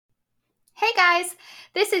Hey guys!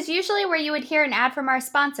 This is usually where you would hear an ad from our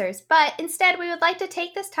sponsors, but instead we would like to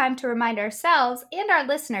take this time to remind ourselves and our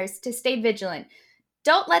listeners to stay vigilant.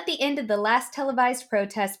 Don't let the end of the last televised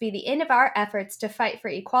protest be the end of our efforts to fight for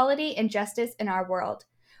equality and justice in our world.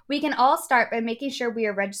 We can all start by making sure we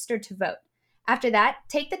are registered to vote. After that,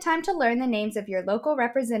 take the time to learn the names of your local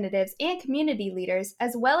representatives and community leaders,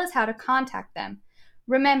 as well as how to contact them.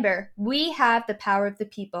 Remember, we have the power of the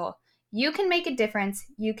people. You can make a difference.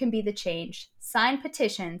 You can be the change. Sign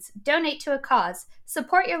petitions, donate to a cause,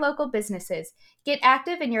 support your local businesses, get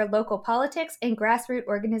active in your local politics and grassroots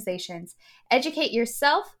organizations, educate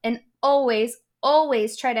yourself, and always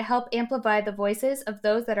try to help amplify the voices of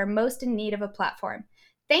those that are most in need of a platform.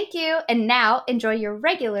 Thank you, and now enjoy your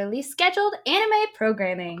regularly scheduled anime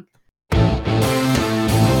programming.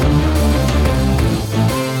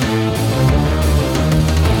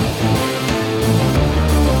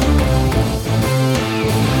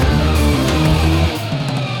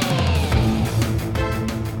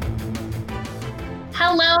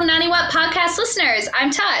 Hello, Nani What Podcast listeners.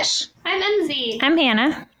 I'm Tosh. I'm MZ. I'm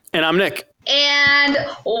Hannah. And I'm Nick. And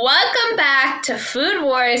welcome back to Food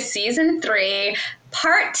Wars Season 3,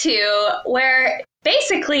 Part 2, where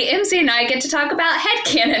basically MZ and I get to talk about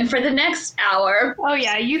headcanon for the next hour. Oh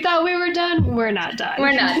yeah, you thought we were done? We're not done.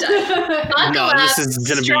 We're not done. Buckle up, this is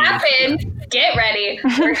gonna strap in, get ready.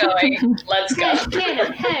 We're going. Let's go.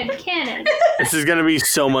 Headcanon. This is gonna be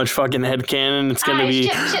so much fucking headcanon. It's gonna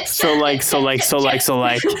be so like.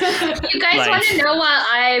 You guys want to know why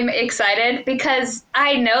I'm excited? Because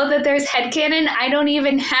I know that there's headcanon I don't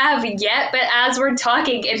even have yet, but as we're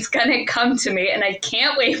talking, it's gonna come to me, and I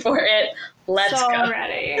can't wait for it. Let's go.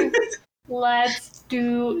 Ready. Let's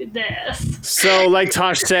do this. So, like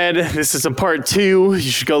Tosh said, this is a part 2. You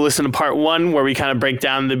should go listen to part 1, where we kind of break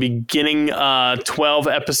down the beginning 12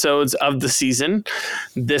 episodes of the season.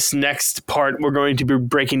 This next part, we're going to be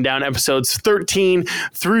breaking down episodes 13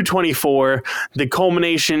 through 24, the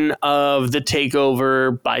culmination of the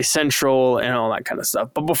takeover by Central and all that kind of stuff.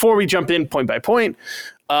 But before we jump in point by point,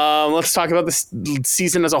 let's talk about this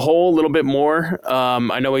season as a whole a little bit more.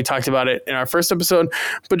 I know we talked about it in our first episode,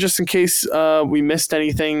 but just in case we missed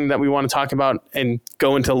anything that we want to talk about and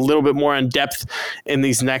go into a little bit more in depth in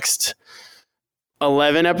these next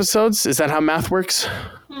 11 episodes. Is that how math works?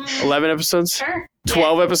 11 episodes? Sure.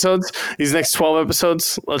 12 episodes? These next 12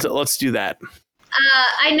 episodes? Let's do that.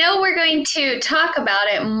 I know we're going to talk about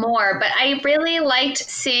it more, but I really liked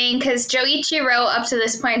seeing, because Joichiro up to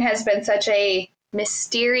this point has been such a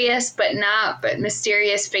mysterious but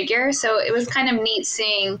mysterious figure, so it was kind of neat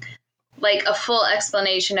seeing like a full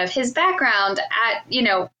explanation of his background at,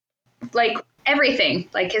 like everything,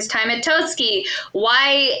 like his time at Totsuki,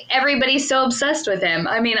 why everybody's so obsessed with him.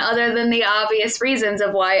 I mean, other than the obvious reasons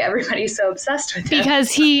of why everybody's so obsessed with him.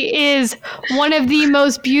 Because he is one of the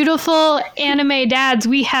most beautiful anime dads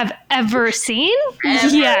we have ever seen.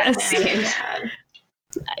 Yes.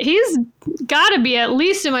 He's got to be at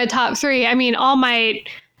least in my top 3. I mean, All Might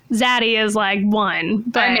Zaddy is like 1,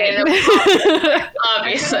 but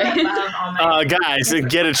obviously. Guys,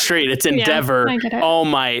 get it straight. It's Endeavor, All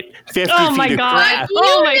Might, 50 oh my Feet God. of Craft.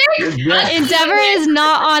 Oh my. Endeavor is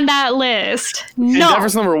not on that list. No.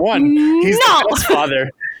 Endeavor's number 1. He's the best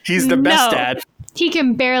father. He's the best dad. He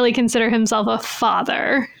can barely consider himself a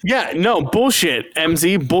father. Yeah, no, bullshit,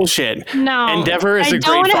 MZ, bullshit. No. Endeavor is a great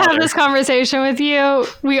father. I don't want to have this conversation with you.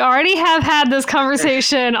 We already have had this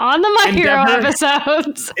conversation on the My Hero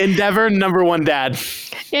episodes. Endeavor, number 1 dad.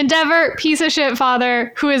 Endeavor, piece of shit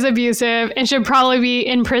father who is abusive and should probably be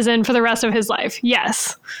in prison for the rest of his life.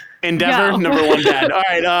 Yes. Endeavor, number 1 dad. All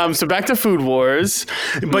right, so back to Food Wars.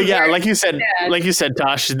 But yeah, like you said,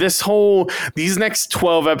 Tosh, these next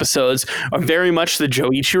 12 episodes are very much the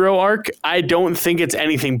Joichiro arc. I don't think it's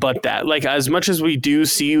anything but that. Like, as much as we do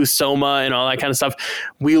see Soma and all that kind of stuff,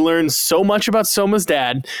 we learn so much about Soma's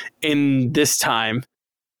dad in this time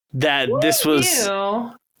that this was...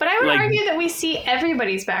 But I would argue that we see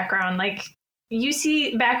everybody's background. Like, you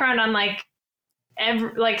see background on, like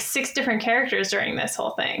 6 different characters during this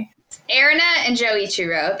whole thing. Erina and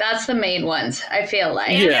Joichiro, that's the main ones, I feel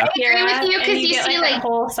like. Yeah. I agree with you, because you see like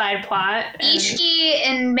whole side plot. Ishiki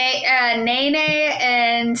and Nene,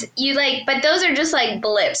 and you but those are just like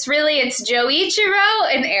blips. Really, it's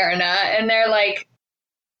Joichiro and Erina, and they're like,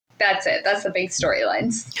 that's it. That's the big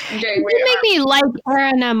storylines. It made me like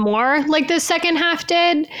Erina more, like the second half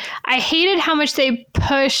did. I hated how much they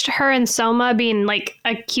pushed her and Soma being like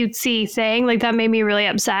a cutesy thing. Like, that made me really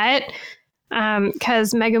upset.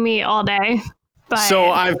 Because Megumi all day. But...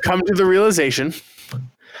 So I've come to the realization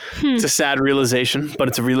It's a sad realization, but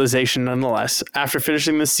it's a realization nonetheless. After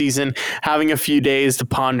finishing this season, having a few days to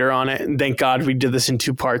ponder on it, and thank God we did this in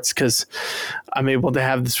 2 parts because I'm able to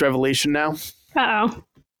have this revelation now. Uh-oh.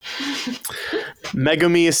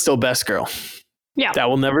 Megumi is still best girl. Yeah. That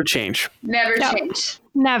will never change. Never change.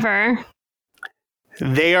 Never.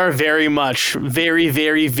 They are very much, very,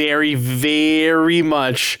 very, very, very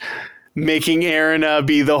much making Erina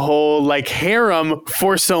be the whole like harem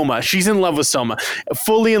for Soma. She's in love with Soma,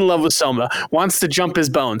 fully in love with Soma, wants to jump his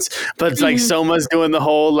bones. But it's like Soma's doing the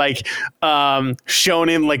whole like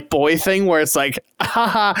shonen like boy thing where it's like,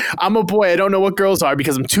 haha, I'm a boy. I don't know what girls are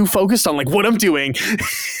because I'm too focused on like what I'm doing.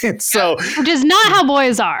 And so, which is not how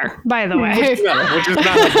boys are, by the way. Which is not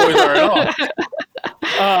how boys are at all.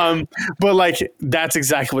 But like that's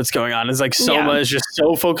exactly what's going on. Is like Soma is just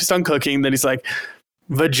so focused on cooking that he's like,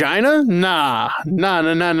 vagina? Nah.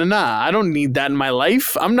 I don't need that in my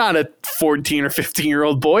life. I'm not a 14 or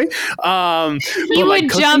 15-year-old boy. He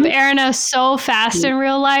would jump Erina so fast in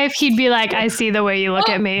real life. He'd be like, I see the way you look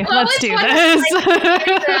at me. Let's do this.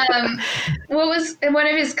 What was one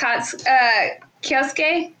of his cots?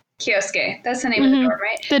 Kyosuke? Kyosuke. That's the name of the dorm,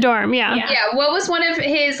 right? The dorm, yeah. Yeah. What was one of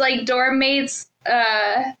his like dorm mates?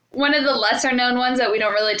 One of the lesser known ones that we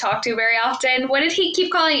don't really talk to very often. What did he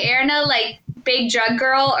keep calling Erina? Like big drug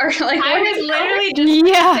girl or like? I was literally just going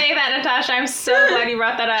to say that, Natasha. I'm so glad you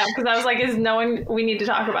brought that up because I was like, is no one? We need to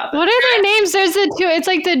talk about this. What are their names? There's the two. It's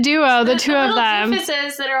like the duo, the two of them.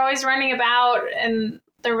 Doofuses that are always running about and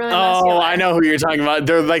they're really muscular. Oh, I know who you're talking about.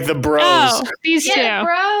 They're like the bros. Oh, these two. The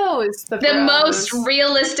bros. The most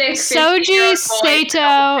realistic. Soji,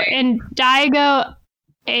 Sato, and Daigo.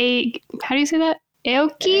 How do you say that?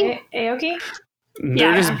 Aoki? Aoki?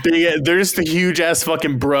 They're just big. They're just the huge ass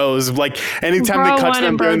fucking bros. Like anytime they cut to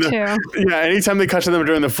them during anytime they cut to them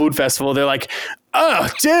during the food festival, they're like, "Oh,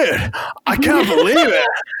 dude, I can't believe it!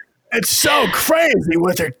 It's so crazy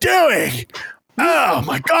what they're doing." Oh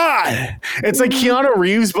my god! It's like Keanu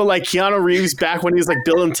Reeves, but like Keanu Reeves back when he was like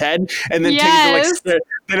Bill and Ted, and then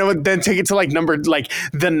take it to like number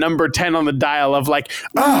 10 on the dial of like,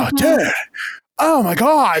 oh dude, oh my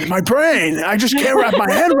god, my brain! I just can't wrap my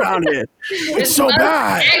head around it. It's so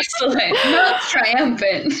bad. Excellent, most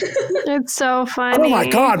triumphant. It's so funny. Oh my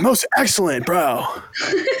god, most excellent, bro.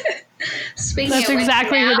 That's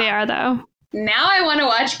exactly who they are, though. Now I want to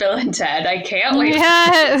watch Bill and Ted. I can't wait.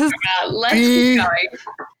 Yes. Let's keep going.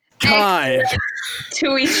 Kind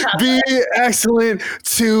to each other. Be excellent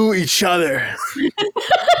to each other.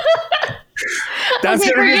 That's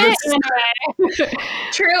gonna be the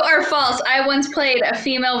True or false? I once played a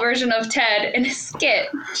female version of Ted in a skit.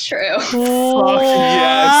 True. Fuck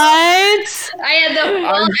yes. I had the full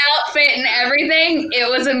outfit and everything. It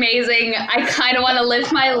was amazing. I kind of want to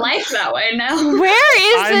live my life that way now.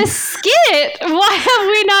 Where is this skit? Why have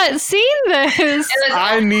we not seen this?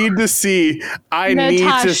 I need to see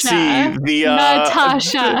the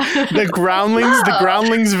Natasha. the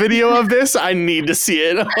groundlings video of this. I need to see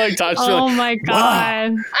it. Like Tasha. Oh my god.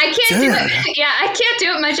 Wow. I can't do it. Yeah, I can't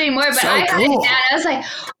do it much anymore, but I had it down. I was like,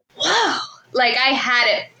 whoa. Like, I had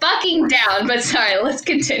it fucking down. But sorry, let's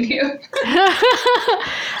continue. Things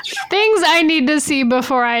I need to see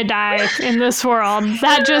before I die in this world.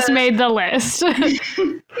 That just made the list. I'll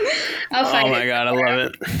find my god, I love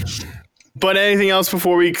it. But anything else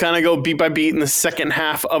before we kind of go beat by beat in the second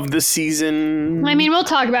half of the season? I mean, we'll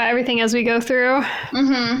talk about everything as we go through.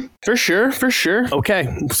 Mm-hmm. For sure.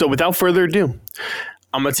 Okay, so without further ado,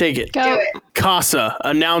 I'm going to take it. Go. Do it. CASA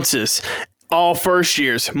announces all first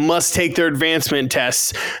years must take their advancement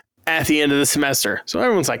tests at the end of the semester. So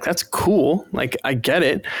everyone's like, that's cool. Like, I get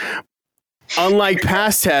it. Unlike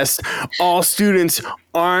past tests, all students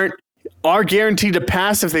are guaranteed to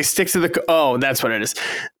pass if they stick to that's what it is.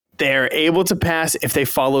 They're able to pass if they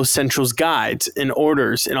follow Central's guides and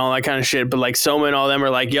orders and all that kind of shit. But like Soma and all them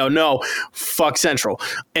are like, yo, no, fuck Central.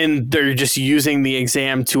 And they're just using the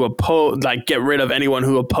exam to get rid of anyone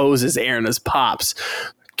who opposes Erina's pops.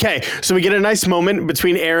 Okay, so we get a nice moment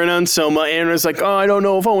between Erina and Soma. Erina's like, oh, I don't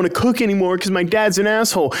know if I want to cook anymore because my dad's an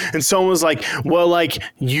asshole. And Soma's like, well, like,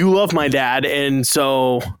 you love my dad, and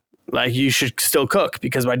so... like, you should still cook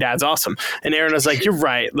because my dad's awesome. And Erina's like, you're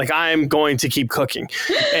right. Like, I'm going to keep cooking.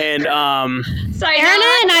 And Erina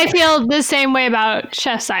and I feel the same way about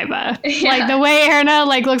Chef Saiba. Yeah. Like, the way Erina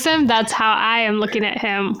looks at him, that's how I am looking at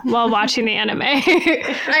him while watching the anime.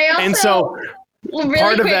 I also, and so really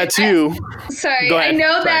part quick, of that too. I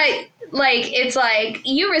know that like, it's like,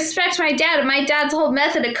 you respect my dad, and my dad's whole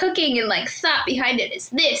method of cooking and, like, thought behind it is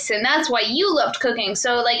this, and that's why you loved cooking.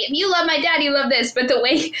 So, like, if you love my dad, you love this. But the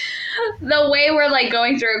way we're, like,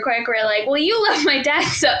 going through it quick, we're like, well, you love my dad,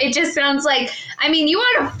 so it just sounds like, I mean, you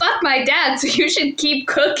want to fuck my dad, so you should keep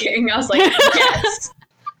cooking. I was like, yes.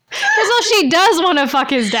 Well, she does want to fuck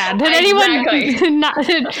his dad. Did anyone Wait,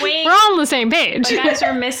 we're all on the same page. But guys,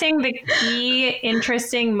 we're missing the key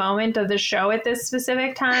interesting moment of the show at this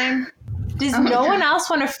specific time. Does no one else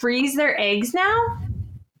want to freeze their eggs now?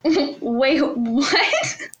 Wait,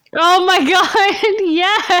 what? Oh my god,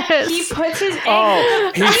 yes. He puts his egg.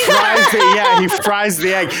 Oh, he fries it. Yeah, he fries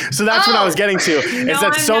the egg. So that's what I was getting to. No, is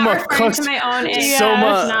that I'm Soma not cooks? to my own egg. Soma,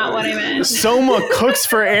 That's not what I meant. Soma cooks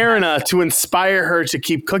for Erina to inspire her to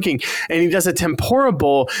keep cooking, and he does a tempura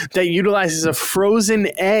bowl that utilizes a frozen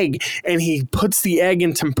egg, and he puts the egg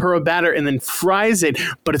in tempura batter and then fries it,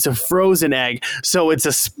 but it's a frozen egg, so it's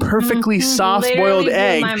a perfectly soft-boiled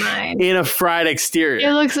egg in a fried exterior.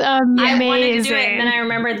 It looks amazing. I wanted to do it, and then I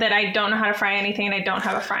remembered that I don't know how to fry anything, and I don't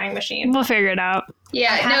have a frying machine. We'll figure it out.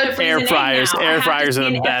 Yeah, no, air fryers. Air fryers are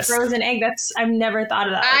the best. Frozen egg. I've never thought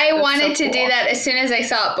of that. I wanted to do that as soon as I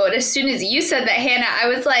saw it, but as soon as you said that, Hannah, I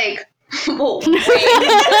was like, whoa, wait.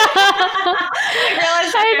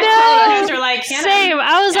 I know. Were like, same.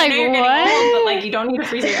 I was like, what? Old, but like, you don't need to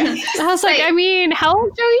freeze your eggs. I was like, I mean, how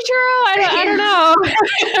old Joichiro? I don't know.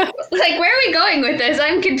 Like, where are we going with this?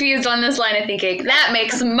 I'm confused on this line of thinking. That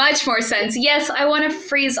makes much more sense. Yes, I want to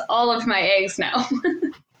freeze all of my eggs now.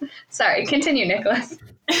 Sorry, continue, Nicholas.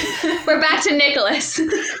 We're back to Nicholas.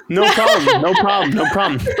 No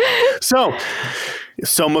problem. So,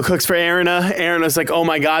 Soma cooks for Erina. Erina's like, oh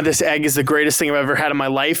my god, this egg is the greatest thing I've ever had in my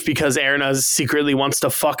life, because Erina secretly wants to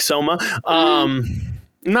fuck Soma.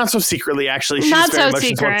 Not so secretly, actually. She just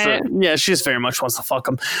very much wants to fuck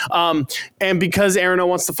him. And because Erina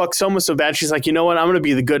wants to fuck Soma so bad, she's like, you know what? I'm going to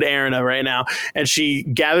be the good Erina right now. And she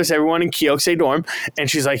gathers everyone in Kyokse dorm, and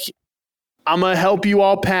she's like, I'm going to help you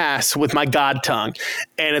all pass with my god tongue.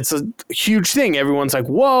 And it's a huge thing. Everyone's like,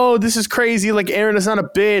 whoa, this is crazy. Like, Erina's not a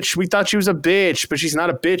bitch. We thought she was a bitch, but she's not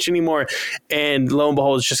a bitch anymore. And lo and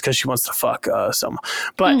behold, it's just because she wants to fuck Soma.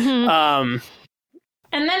 But, and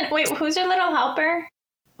then, wait, who's your little helper?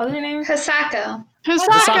 What's her name? Hisako.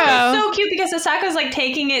 Hisako. So cute, because Hisako's like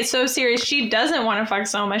taking it so serious. She doesn't want to fuck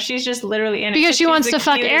Soma. She's just literally in it. Because she wants to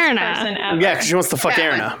fuck Erina. Yeah, because she wants to fuck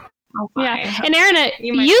Erina. Oh, yeah, and Erina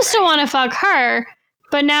used to want to fuck her,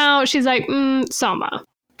 but now she's like, Soma.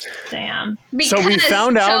 Damn. Because so we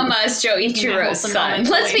found out Soma's Joichiro's son.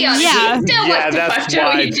 Let's be honest. Yeah. He still wants to fuck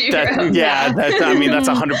Joichiro. That's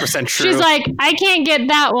 100% true. She's like, I can't get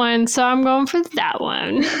that one, so I'm going for that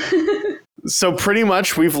one. So pretty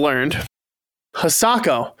much we've learned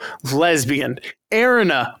Hisako, lesbian.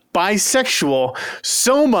 Erina, bisexual.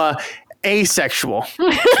 Soma, asexual.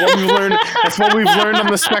 That's what we've learned on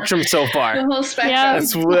the spectrum so far. The whole spectrum. Yeah,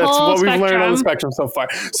 that's what we've learned on the spectrum so far.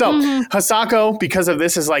 So Hisako, because of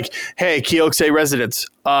this, is like, hey, Kyokse residents,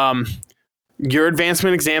 your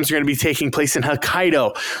advancement exams are going to be taking place in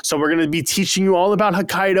Hokkaido. So we're going to be teaching you all about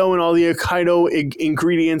Hokkaido and all the Hokkaido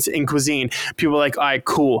ingredients in cuisine. People are like, all right,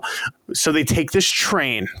 cool. So they take this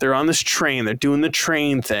train. They're on this train. They're doing the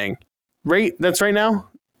train thing. Right? That's right now?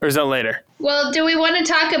 Or is that later? Well, do we want to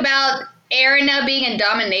talk about Erina being a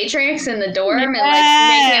dominatrix in the dorm and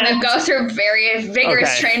like making them go through very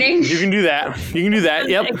vigorous training? You can do that.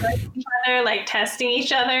 Yep. Like testing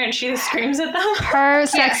each other, and she just screams at them. Her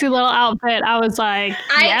sexy little outfit, I was like,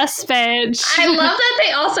 yes, bitch. I love that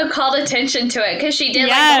they also called attention to it, because she did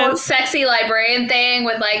like the whole sexy librarian thing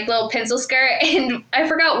with like little pencil skirt, and I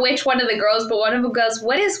forgot which one of the girls, but one of them goes,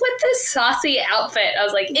 what is with this saucy outfit? I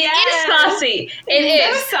was like, it is saucy. It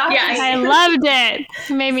is. Saucy. Yes. I loved it.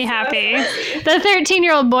 It made me happy. The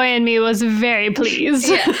 13-year-old boy in me was very pleased.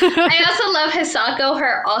 Yeah. I also love Hisako,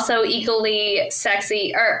 her also equally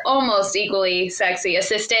sexy, or almost equally sexy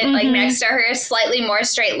assistant, like next to her, slightly more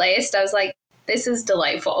straight-laced. I was like, this is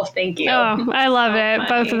delightful. Thank you. Oh, I love it.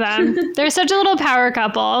 Funny. Both of them. They're such a little power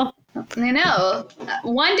couple. I know.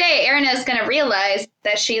 One day, Erina is going to realize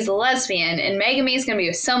that she's a lesbian, and Megumi is going to be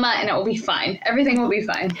with Soma, and it will be fine. Everything will be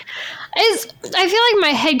fine. I feel like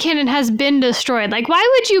my headcanon has been destroyed. Like, why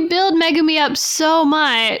would you build Megumi up so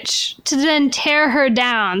much to then tear her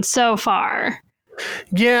down so far?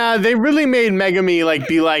 Yeah, they really made Megumi like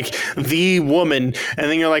be like the woman,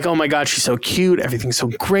 and then you're like, oh my god, she's so cute, everything's so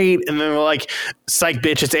great, and then they're like, psych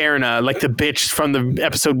bitch, it's Erina, like the bitch from the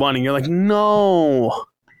episode 1, and you're like, no.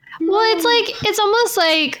 Well, it's almost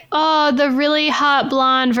like, oh, the really hot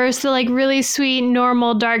blonde versus the like really sweet,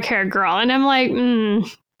 normal dark haired girl. And I'm like,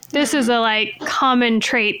 This is a like common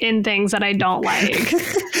trait in things that I don't like.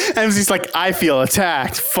 And he's like, I feel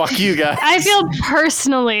attacked. Fuck you guys. I feel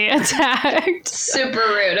personally attacked. Super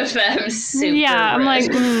rude of them. Super yeah, I'm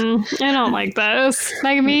rude. like, I don't like this.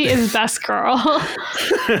 Megami is best girl.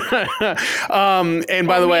 And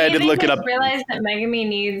by the way, I did look it up. Realize that Megami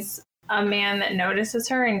needs a man that notices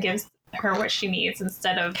her and gives her what she needs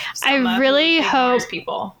instead of I really hope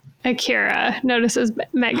people. Akira notices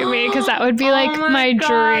Megami because that would be like my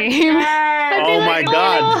dream. Oh my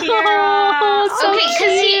god. So okay,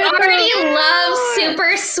 because he cute. already loves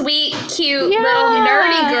super sweet, cute little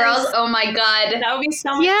nerdy girls. Oh my god. That would be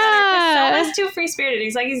so much better. Soma's too free spirited.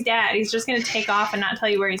 He's like his dad. He's just gonna take off and not tell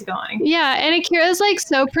you where he's going. Yeah, and Akira's like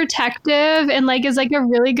so protective and like is like a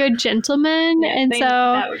really good gentleman, and so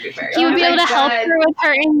that would be very he would be able to help God. her with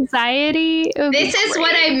her anxiety. This is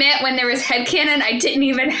what I meant when there was headcanon I didn't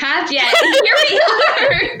even have yet. And here we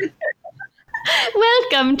are.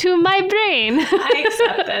 Welcome to my brain. I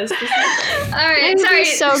accept this. All right, sorry.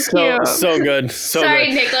 So cute. So good. So Sorry,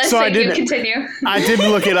 good. Nicholas. So You continue. I did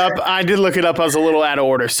look it up. I was a little out of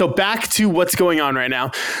order. So back to what's going on right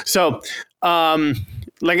now. So,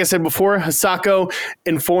 like I said before, Hisako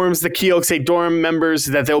informs the Kyokusei dorm members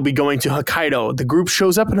that they'll be going to Hokkaido. The group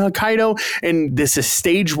shows up in Hokkaido, and this is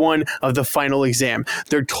stage 1 of the final exam.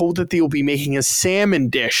 They're told that they will be making a salmon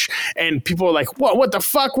dish, and people are like, what the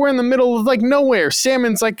fuck? We're in the middle of like nowhere.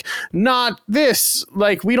 Salmon's like not this.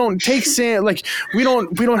 Like we don't take salmon. Like we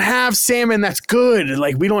don't have salmon that's good.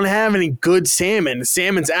 Like we don't have any good salmon.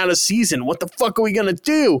 Salmon's out of season. What the fuck are we gonna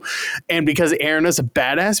do? And because Erina's a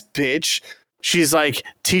badass bitch, she's like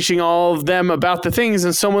teaching all of them about the things,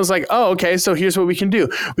 and someone's like, oh, okay, so here's what we can do.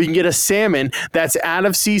 We can get a salmon that's out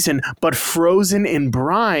of season, but frozen in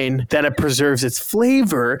brine, that it preserves its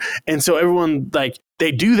flavor. And so everyone, like,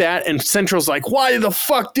 they do that, and Central's like, why the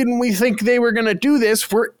fuck didn't we think they were going to do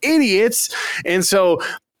this? We're idiots. And so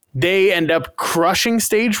they end up crushing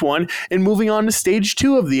stage 1 and moving on to stage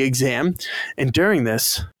 2 of the exam. And during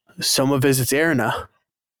this, Soma visits Erina.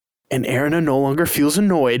 And Erina no longer feels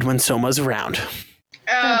annoyed when Soma's around.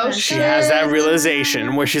 Oh, She has that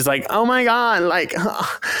realization where she's like, oh my god, like,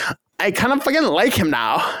 I kind of fucking like him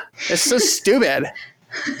now. It's so stupid.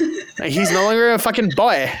 Like, he's no longer a fucking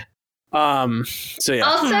boy. So yeah.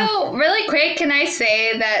 Also, really quick, can I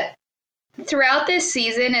say that throughout this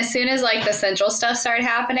season, as soon as like the Central stuff started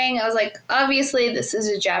happening, I was like, obviously this is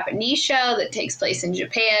a Japanese show that takes place in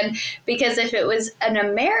Japan, because if it was an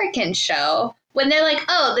American show, when they're like,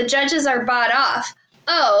 oh, the judges are bought off,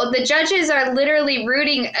 oh, the judges are literally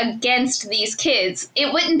rooting against these kids,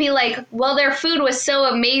 it wouldn't be like, well, their food was so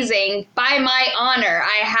amazing, by my honor,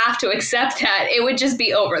 I have to accept that. It would just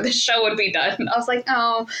be over. The show would be done. I was like,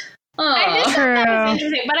 oh. I did think that was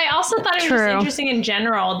interesting, but I also thought it was True. just interesting in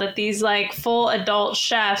general that these like full adult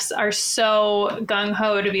chefs are so gung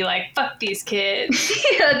ho to be like, fuck these kids.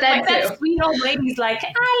 Yeah, that Like too. that sweet old lady's like, I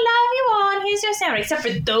love you all, and here's your sandwich. Except for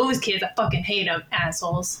those kids, I fucking hate them,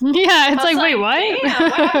 assholes. Yeah, it's I was like, wait, what? Damn,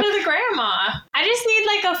 what happened to the grandma? I just need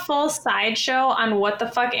like a full sideshow on what the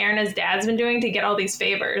fuck Erina's dad's been doing to get all these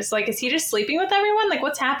favors. Like, is he just sleeping with everyone? Like,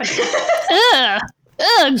 what's happening? Ugh.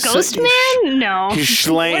 Ghost man? No. He's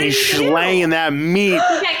slaying that meat. He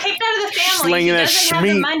got kicked out of the family. Slinging He that doesn't have the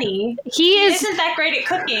schmeat. money. He He is isn't that great at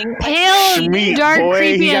cooking. pale, Schmeat, dark, boy.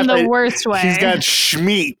 creepy He got in the the- worst way. He's got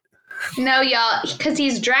schmeat. No, y'all, because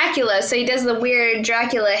he's Dracula, so he does the weird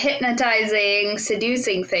Dracula hypnotizing,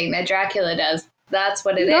 seducing thing that Dracula does. That's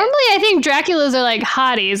what it is. Normally, I think Draculas are like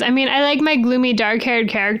hotties. I mean, I like my gloomy, dark-haired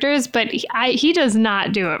characters, but he does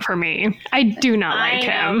not do it for me. I do not like I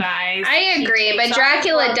know, him. guys. I agree, He but takes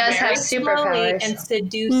Dracula off does very have slowly superpowers. and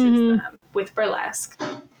seduces Mhm. them with burlesque.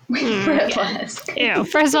 Burlesque. Ew.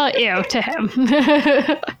 First of all, ew to him.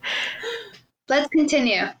 Let's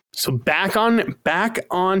continue. So back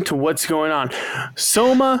on to what's going on.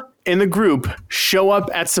 Soma and the group show up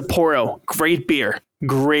at Sapporo. Great beer.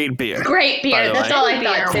 Great By beer. the That's way. all I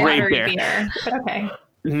thought. Great Watery beer. But okay.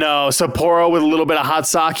 No, Sapporo with a little bit of hot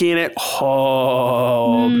sake in it.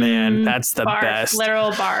 Oh man, that's the Barf, best.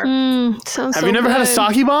 literal bar. Sounds Have so you never had a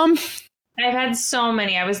good. sake bomb? I've had so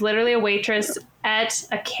many. I was literally a waitress at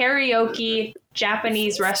a karaoke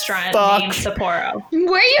Japanese restaurant Fuck. named Sapporo. Were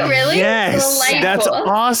you really? Yes, Delightful. that's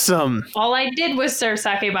awesome. All I did was serve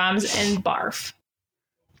sake bombs and barf.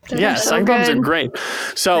 Yeah, so sake bombs are good. great.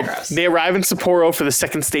 So Gross. they arrive in Sapporo for the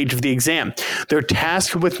second stage of the exam. They're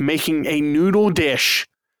tasked with making a noodle dish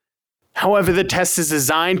However, the test is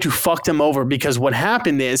designed to fuck them over because what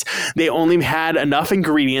happened is they only had enough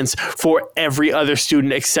ingredients for every other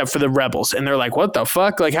student except for the rebels. And they're like, what the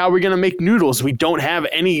fuck? Like, how are we going to make noodles? We don't have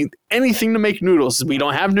anything to make noodles. We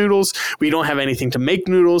don't have noodles. We don't have anything to make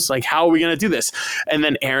noodles. Like, how are we going to do this? And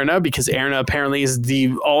then Erina, because Erina apparently is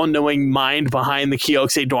the all-knowing mind behind the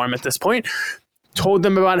Kyokusei dorm at this point, told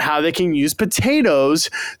them about how they can use potatoes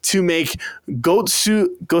to make gosetsu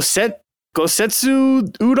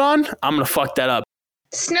udon? I'm going to fuck that up.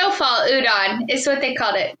 Snowfall udon is what they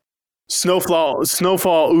called it. Snowfall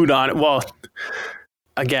udon. Well,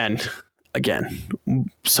 again,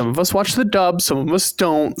 some of us watch the dub, some of us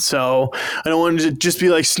don't. So I don't want to just be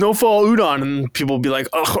like Snowfall udon and people be like,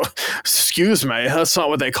 oh, excuse me, that's not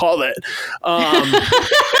what they called it.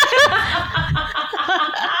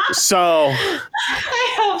 So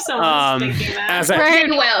I hope someone's thinking that.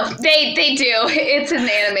 Well, they do. It's an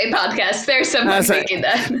anime podcast. There's someone thinking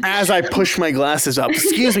that. As I push my glasses up,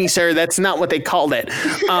 excuse me, sir, that's not what they called it.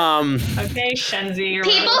 Okay, Shenzi.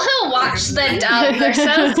 People who watch the dub, they're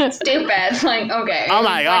so stupid. Like, okay. Oh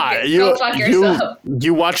my god, go fuck yourself.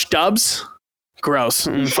 You watch dubs? Gross.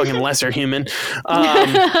 I'm fucking lesser human.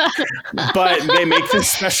 But they make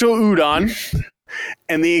this special udon.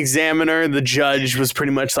 And the examiner, the judge, was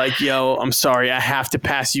pretty much like, yo, I'm sorry, I have to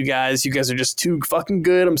pass you guys. You guys are just too fucking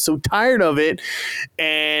good. I'm so tired of it.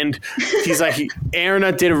 And he's like,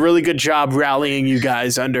 Erina did a really good job rallying you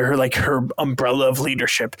guys under her umbrella of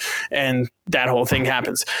leadership. And that whole thing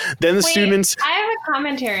happens. Then the students... I have a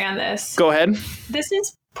commentary on this. Go ahead. This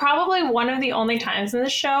is probably one of the only times in the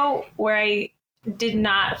show where I did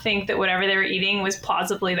not think that whatever they were eating was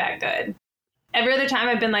plausibly that good. Every other time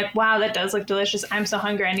I've been like, wow, that does look delicious. I'm so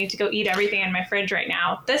hungry. I need to go eat everything in my fridge right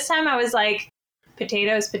now. This time I was like,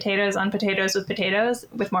 potatoes on potatoes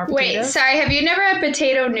with more potatoes. Wait, sorry. Have you never had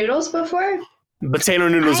potato noodles before? Potato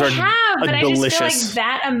noodles are delicious. I just feel like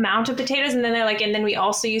that amount of potatoes, and then they're like, and then we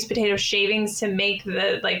also use potato shavings to make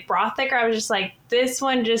the like broth thicker. I was just like, this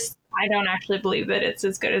one just, I don't actually believe that it's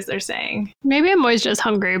as good as they're saying. Maybe I'm always just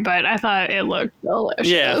hungry, but I thought it looked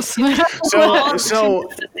delicious. Yeah. So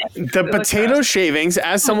the potato shavings,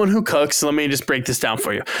 as someone who cooks, let me just break this down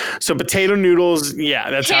for you. So potato noodles, yeah,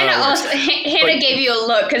 that's Hannah how it works. Hannah gave you a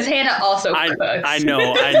look because Hannah also cooks. I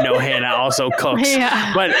know Hannah also cooks.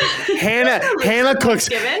 Yeah. But Hannah cooks.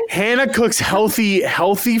 Hannah cooks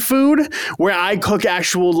healthy food, where I cook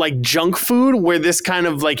actual like junk food, where this kind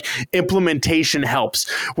of like implementation helps.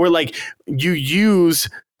 Where like you use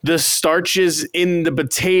the starches in the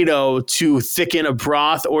potato to thicken a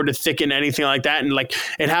broth or to thicken anything like that. And like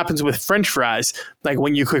it happens with French fries. Like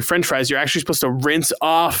when you cook French fries, you're actually supposed to rinse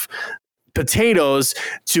off potatoes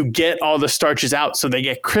to get all the starches out so they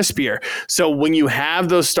get crispier. So when you have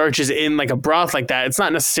those starches in like a broth like that, it's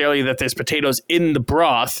not necessarily that there's potatoes in the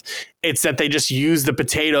broth. It's that they just used the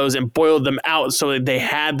potatoes and boiled them out so that they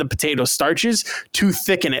had the potato starches to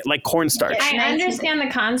thicken it like cornstarch. I understand the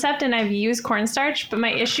concept and I've used cornstarch, but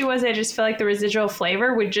my issue was I just feel like the residual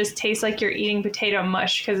flavor would just taste like you're eating potato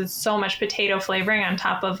mush because it's so much potato flavoring on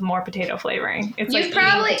top of more potato flavoring. It's like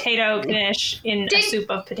eating potato knish in a soup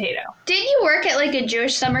of potato. Didn't you work at like a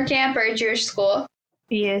Jewish summer camp or a Jewish school?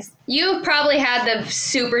 Yes. You probably had the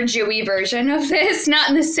super Jewy version of this, not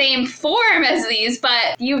in the same form as these,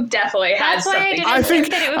 but you definitely had something. I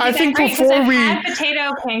think before we I've had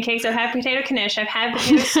potato pancakes, I've had potato knish, I've had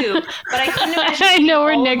potato soup, but I couldn't imagine. I know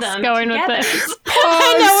where Nick's going with this.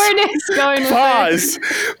 I know where Nick's going with this.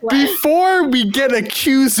 Before we get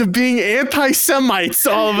accused of being anti-Semites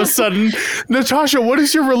all of a sudden, Natasha, what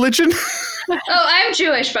is your religion? Oh, I'm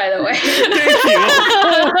Jewish, by the way. Thank you.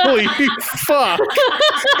 Holy fuck.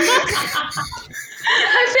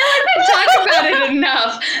 I feel like I talk about it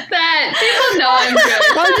enough that people know I'm Jewish.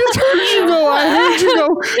 I heard you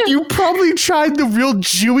go, you probably tried the real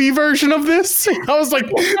Jewy version of this. I was like,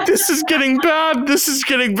 this is getting bad.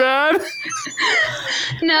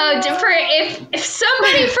 No, if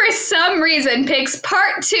somebody for some reason picks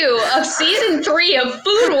part 2 of season 3 of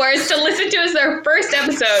Food Wars to listen to as their first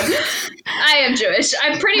episode, I am Jewish.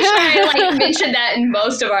 I'm pretty sure I mentioned that in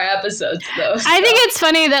most of our episodes, though. So. I think it's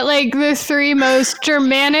funny that like the 3 most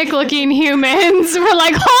Germanic-looking humans were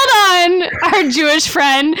like, hold on, our Jewish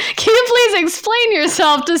friend, can you please explain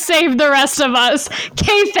yourself to save the rest of us?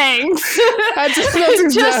 Okay, thanks. That's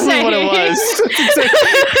exactly what it was.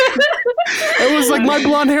 It was like, my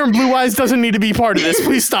blonde hair and blue eyes doesn't need to be part of this.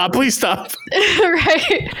 Please stop.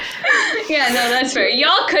 Right. Yeah, no, that's fair.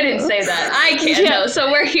 Y'all couldn't say that. I can't, though.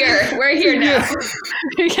 So we're here now.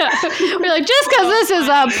 Yeah. We're like, just because this is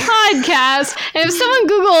a podcast, and if someone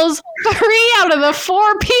Googles 3 out of the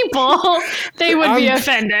 4 people, they would be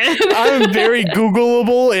offended. I'm very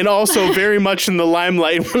Googleable and also very much in the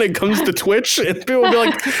limelight when it comes to Twitch. And people will be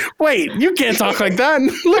like, wait, you can't talk like that.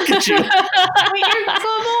 Look at you. Wait, you're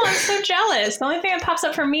Googleable? I'm so jealous. The only thing that pops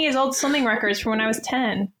up for me is old swimming records from when I was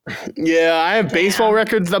 10. Yeah, I have baseball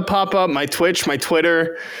records that pop up, my Twitch, my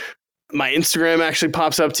Twitter. My Instagram actually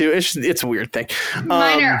pops up too. It's a weird thing.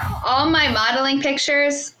 Mine are all my modeling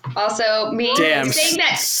pictures. Also, me saying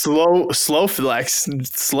that slow flex.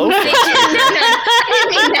 Slow flex.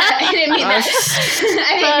 I didn't mean that.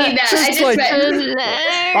 I didn't mean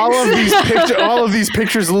that. All of these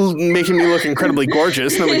pictures making me look incredibly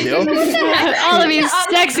gorgeous. No big deal. All of these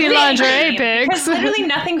sexy lingerie pics. Because literally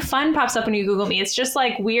nothing fun pops up when you Google me. It's just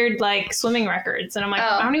like weird, like swimming records, and I'm like,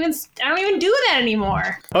 I don't even do that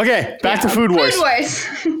anymore. Okay, back to Food Wars.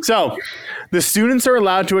 So, the students are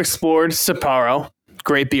allowed to explore Sapporo.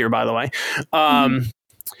 Great beer, by the way.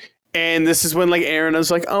 And this is when like Aaron is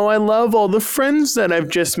like, oh, I love all the friends that I've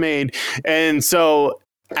just made. And so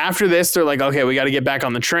after this, they're like, okay, we got to get back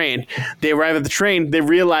on the train. They arrive at the train. They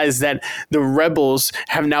realize that the rebels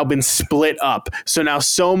have now been split up. So now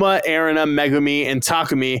Soma, Erina, Megumi, and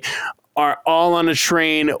Takumi are all on a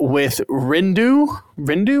train with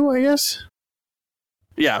Rindu, I guess.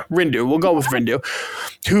 Yeah, Rindu. We'll go with Rindu.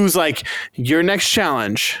 Who's like, your next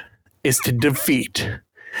challenge is to defeat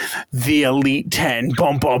the Elite 10.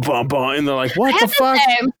 Bum, bum, bum, bum. And they're like, what the fuck?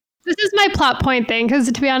 This is my plot point thing,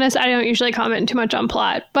 because to be honest, I don't usually comment too much on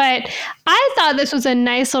plot. But I thought this was a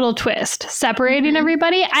nice little twist, separating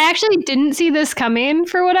everybody. I actually didn't see this coming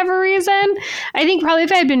for whatever reason. I think probably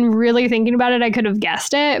if I had been really thinking about it, I could have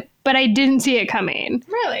guessed it. But I didn't see it coming.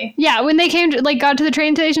 Really? Yeah, when they came to, got to the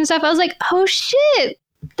train station stuff, I was like, oh shit.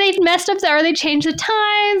 They messed up or they changed the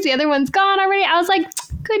times. The other one's gone already. I was like,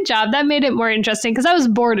 good job. That made it more interesting because I was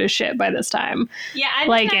bored as shit by this time. Yeah,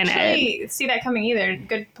 I didn't actually see that coming either.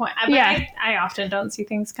 Good point. I often don't see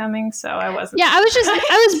things coming, so I wasn't. Yeah,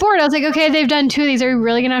 I was bored. I was like, okay, they've done 2 of these. Are we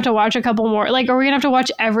really going to have to watch a couple more? Like, are we going to have to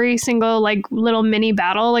watch every single, little mini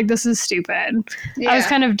battle? Like, this is stupid. Yeah. I was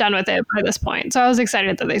kind of done with it by this point. So I was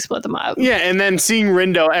excited that they split them up. Yeah, and then seeing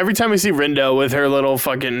Rindo, every time we see Rindo with her little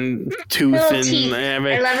fucking tooth and teeth.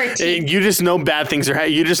 I love her teeth. You just know bad things are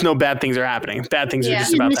happening. Bad things are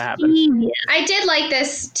just about to happen. I did like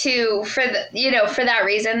this too for that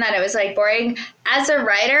reason that it was like boring. As a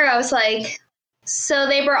writer, I was like, so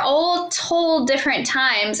they were all told different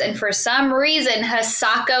times, and for some reason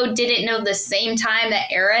Hisako didn't know the same time that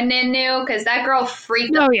Erina knew, because that girl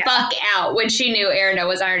freaked the fuck out when she knew Erina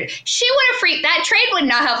was on her. She would have freaked. That train would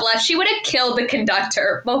not have left. She would have killed the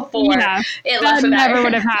conductor before it left. That never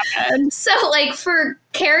would have happened. So for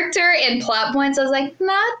character and plot points, I was like,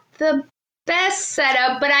 not the best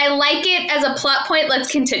setup, but I like it as a plot point.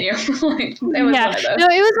 Let's continue. It was one of those. No,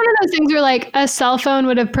 it was one of those things where a cell phone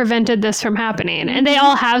would have prevented this from happening, and they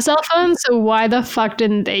all have cell phones, so why the fuck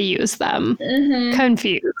didn't they use them?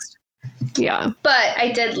 Confused. Yeah, but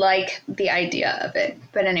I did like the idea of it.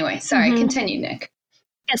 But anyway, sorry. Continue, Nick.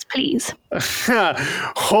 Yes, please.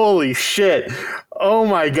 Holy shit. Oh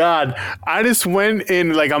my god. I just went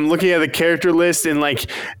in, I'm looking at the character list, and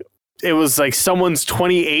it was someone's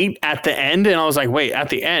 28 at the end, and I was like, wait, at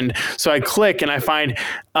the end. So I click and I find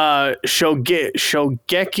Shogeki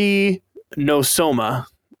no Soma.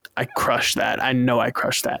 I crushed that. I know I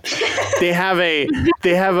crushed that. They have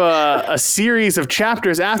a series of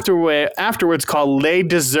chapters afterwards called Les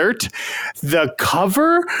Desert. The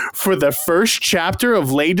cover for the first chapter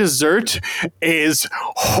of Les Desert is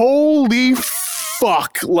holy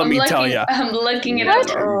fuck, let me tell you. I'm looking it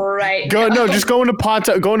up right now. No, just go into Pod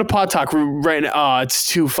Talk right now. Oh, it's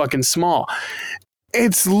too fucking small.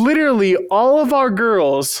 It's literally all of our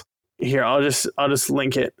girls. Here, I'll just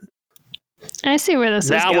link it. I see where this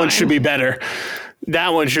is going. That one should be better.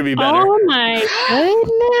 Oh my goodness.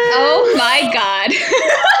 Oh my god.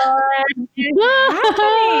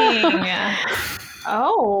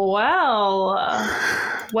 Oh, well.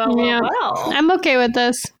 Well. I'm okay with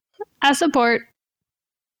this. I support.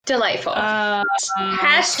 Delightful.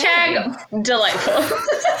 Hashtag delightful.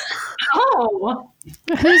 Oh.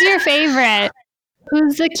 Who's your favorite?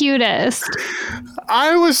 Who's the cutest?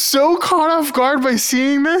 I was so caught off guard by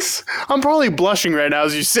seeing this. I'm probably blushing right now,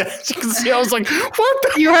 as you said. You can see, I was like, what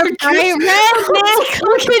the You're fuck? Bright red, Nick.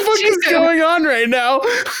 What the fuck is going on right now?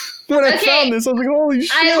 When I found this, I was like, holy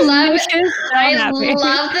shit. I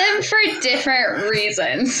love them for different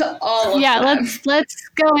reasons. All of them. Let's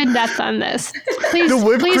go in depth on this. Please, the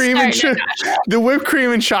whipped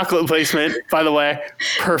cream and chocolate placement, by the way,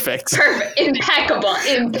 perfect. Impeccable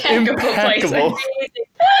placement.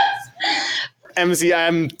 MZ,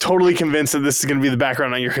 I'm totally convinced that this is going to be the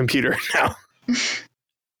background on your computer now.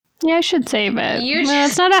 Yeah, I should save it.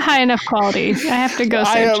 It's not a high enough quality. I have to go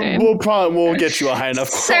searching. We'll get you a high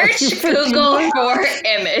enough quality. Search Google for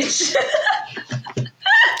image.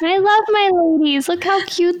 I love my ladies. Look how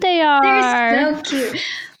cute they are. They're so cute.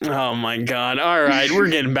 Oh my god. All right, we're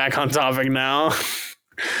getting back on topic now.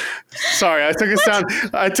 Sorry, I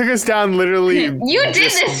took us down literally. You did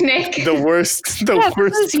this, Nick. The worst path.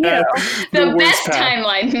 The best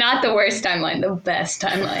timeline, not the worst timeline, the best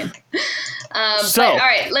timeline. But all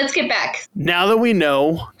right, let's get back. Now that we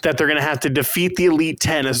know that they're going to have to defeat the Elite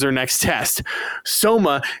 10 as their next test,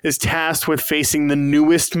 Soma is tasked with facing the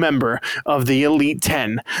newest member of the Elite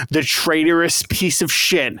 10, the traitorous piece of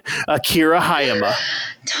shit, Akira Hayama.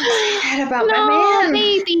 Don't say that about my man.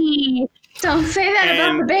 Baby. Don't say that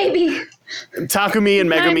about the baby. Takumi and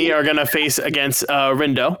Megumi are going to face against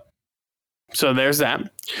Rindo. So there's that.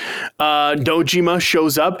 Dojima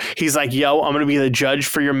shows up. He's like, yo, I'm going to be the judge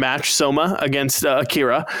for your match, Soma, against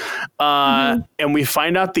Akira. And we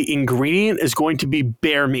find out the ingredient is going to be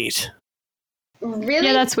bear meat. Really?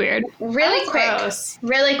 Yeah, that's weird. Really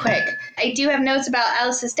quick. I do have notes about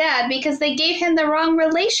Alice's dad because they gave him the wrong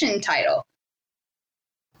relation title.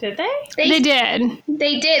 Did they? They did.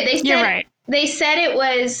 They did. They said, you're right. They said it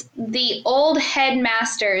was the old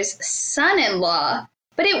headmaster's son-in-law,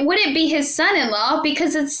 but it wouldn't be his son-in-law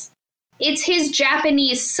because it's his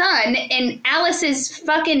Japanese son, and Alice's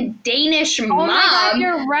fucking Danish mom. Oh my God,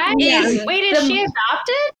 you're right. Wait, is she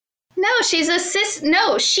adopted? No, she's a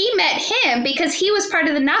No, she met him because he was part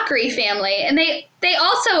of the Nakari family, and they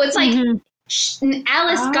also, it's like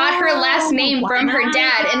Alice got her last name from her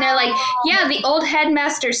dad, and they're like, yeah, the old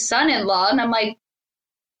headmaster's son-in-law, and I'm like,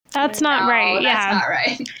 that's not right. Yeah, that's not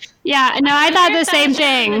right. Yeah, no, I thought the same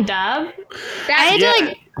thing. Dub. I had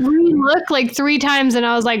to re-look like 3 times, and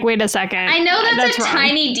I was like, wait a second. I know that's a wrong.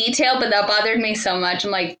 tiny detail, but that bothered me so much.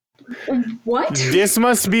 I'm like, what? This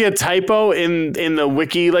must be a typo in the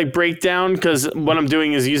wiki breakdown, because what I'm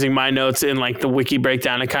doing is using my notes in the wiki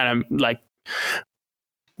breakdown to kind of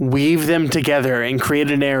weave them together and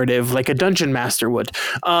create a narrative like a dungeon master would.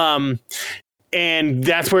 And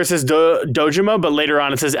that's where it says Dojima, but later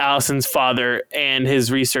on it says Allison's father and his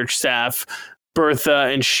research staff, Bertha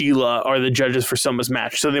and Sheila, are the judges for Soma's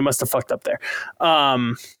match. So they must have fucked up there.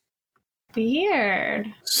 Weird.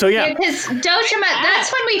 So yeah, because Dojima,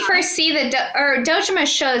 that's when we first see Dojima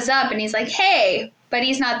shows up and he's like, hey, but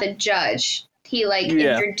he's not the judge. He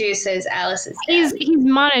introduces Alice's dad.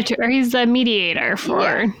 He's the mediator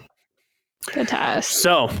for the test.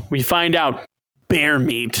 So we find out bear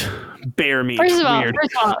meat. First of all,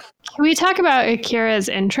 can we talk about Akira's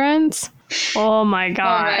entrance? Oh my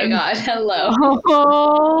god. Oh my god, hello.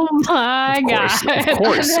 Oh my god. Of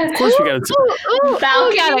course we got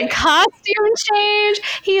He got a costume change.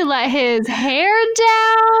 He let his hair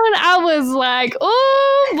down. I was like,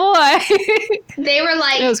 oh boy. They were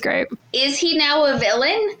like, it was great. Is he now a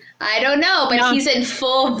villain? I don't know, but he's in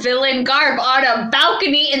full villain garb on a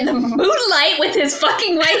balcony in the moonlight with his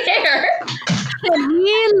fucking white hair.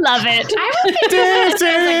 We love it. I would Dancing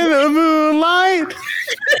in the moonlight.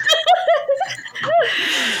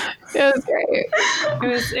 It was great.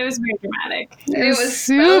 It was very dramatic. It was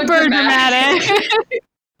super so dramatic.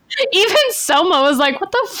 Even Soma was like,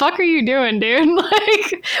 what the fuck are you doing, dude?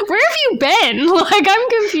 Like, where have you been? Like, I'm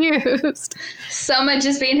confused. Soma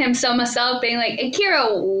just being him, Soma self, being like,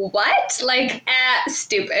 Akira, what? Like,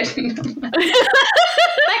 stupid.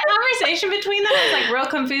 That conversation between them was real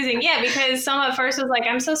confusing. Yeah, because Soma at first was like,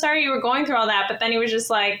 I'm so sorry you were going through all that, but then he was just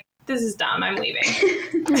like, this is dumb, I'm leaving.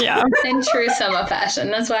 Yeah. In true Soma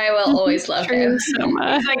fashion. That's why I will always love him.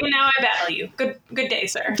 Soma. He's like, and now I battle you. Good day,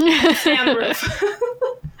 sir. Stay on the roof.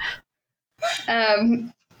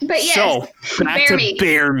 But yes, so back to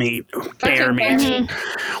bear meat. Bear meat.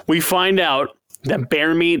 We find out that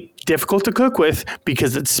bear meat difficult to cook with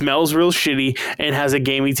because it smells real shitty and has a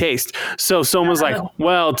gamey taste. So someone's like,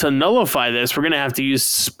 well, to nullify this, we're gonna have to use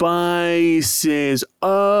spices.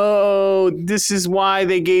 Oh, this is why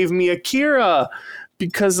they gave me Akira.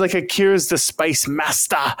 Because Akira's the spice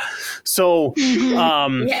master. So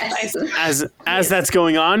yes. as that's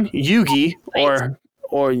going on, Yugi or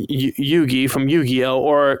Yugi from Yu-Gi-Oh!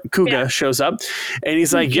 Or Kuga shows up, and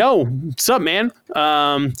he's like, yo, what's up, man?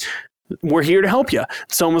 We're here to help you.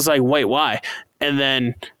 Someone's like, wait, why? And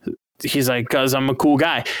then he's like, because I'm a cool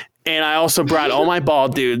guy. And I also brought all my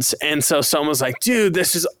bald dudes. And so someone's like, dude,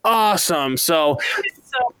 this is awesome. So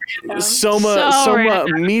Soma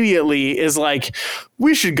immediately is like,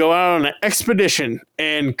 we should go out on an expedition.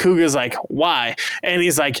 And Kuga's like, why? And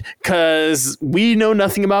he's like, because we know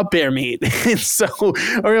nothing about bear meat. And so,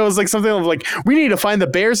 or it was like something like, we need to find the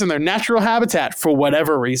bears in their natural habitat for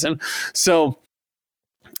whatever reason. So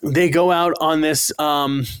they go out on this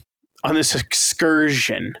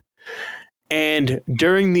excursion. And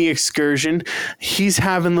during the excursion, he's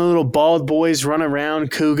having the little bald boys run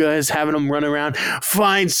around. Kuga is having them run around.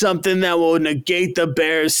 Find something that will negate the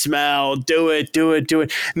bear's smell. Do it. And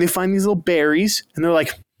they find these little berries. And they're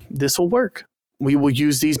like, this will work. We will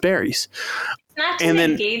use these berries. It's not to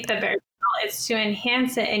negate the bear's smell. It's to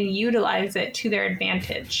enhance it and utilize it to their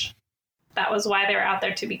advantage. That was why they were out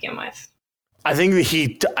there to begin with. I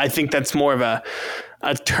think that's more of a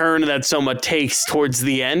turn that Soma takes towards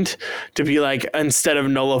the end to be like, instead of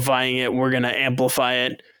nullifying it, we're going to amplify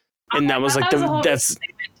it. And that was like that's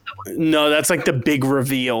like the big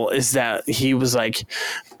reveal, is that he was like,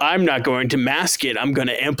 I'm not going to mask it. I'm going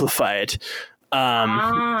to amplify it.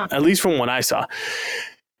 At least from what I saw.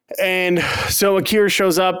 And so Akira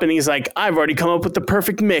shows up and he's like, I've already come up with the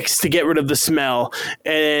perfect mix to get rid of the smell.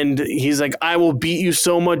 And he's like, I will beat you,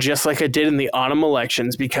 Soma, just like I did in the autumn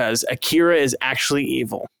elections, because Akira is actually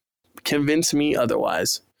evil. Convince me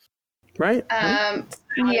otherwise. Right?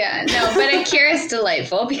 Yeah, no, but Akira's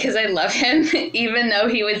delightful because I love him, even though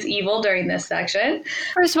he was evil during this section.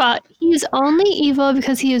 First of all, he's only evil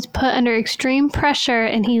because he was put under extreme pressure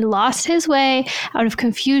and he lost his way out of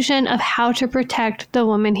confusion of how to protect the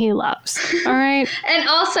woman he loves. All right? And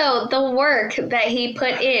also the work that he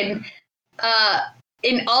put in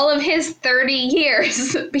all of his 30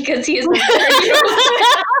 years, because he is a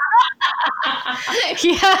 30-year-old.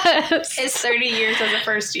 Yes. It's 30 years as a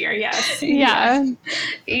first year, yes. Yeah.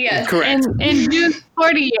 Yes. Correct. And June,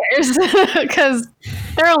 40 years, because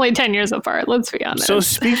they're only 10 years apart, let's be honest. So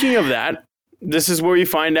speaking of that, this is where you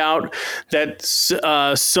find out that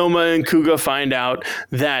Soma and Kuga find out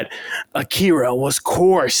that Akira was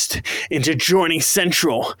coerced into joining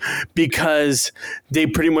Central because they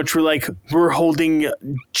pretty much were like, we're holding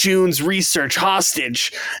June's research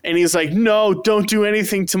hostage. And he's like, no, don't do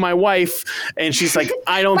anything to my wife. And she's like,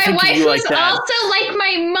 I don't think of you like that. My wife was also like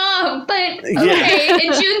my mom, but okay. Yeah.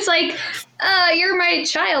 And June's like, you're my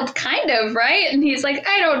child, kind of, right? And he's like,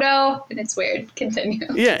 I don't know. And it's weird. Continue.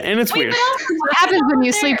 Yeah, and it's weird. What happens when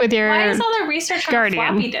you sleep with your Why is all the research guardian? On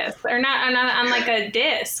a floppy disk? Or not on like a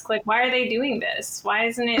disk? Like, why are they doing this? Why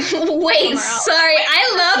isn't it? Wait, sorry.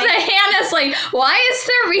 I love that Hannah's like, why is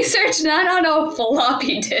their research not on a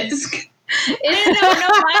floppy disk? No.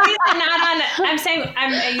 Why is it not on?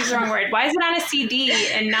 I used the wrong word. Why is it on a CD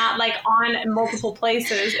and not like on multiple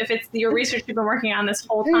places? If it's your research you've been working on this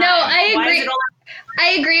whole time. No, I agree. Why is it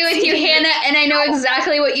I agree with you, Hannah, and I know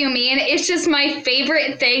exactly what you mean. It's just my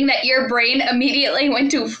favorite thing that your brain immediately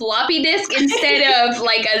went to floppy disk instead of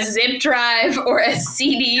like a zip drive or a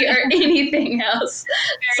CD or anything else.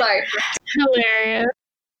 Sorry. Hilarious.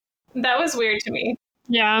 That was weird to me.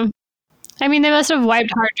 Yeah. I mean, they must have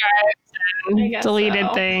wiped hard drives and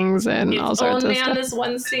deleted things and all sorts of stuff. Only on this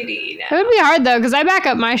one CD now. It would be hard, though, because I back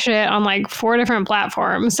up my shit on, like, 4 different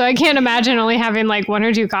platforms. So I can't imagine only having, like, 1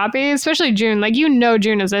 or 2 copies, especially June. Like,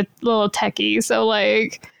 June is a little techie. So,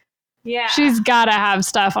 like, yeah, she's got to have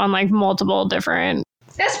stuff on, like, multiple different...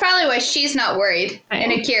 That's probably why she's not worried.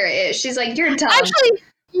 And Akira is. She's like, you're dumb. Actually...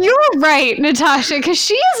 You're right, Natasha, because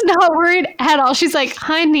she is not worried at all. She's like,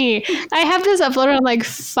 honey, I have this uploaded on like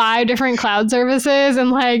 5 different cloud services.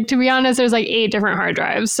 And like, to be honest, there's like 8 different hard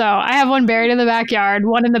drives. So I have 1 buried in the backyard,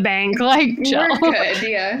 1 in the bank. Like, chill. We're good,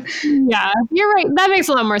 yeah. Yeah, you're right. That makes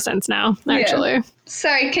a lot more sense now, actually. Yeah.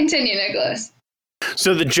 Sorry, continue, Nicholas.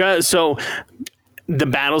 So the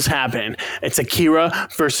battles happen. It's Akira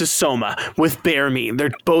versus Soma with bear meat.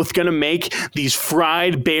 They're both going to make these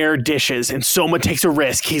fried bear dishes, and Soma takes a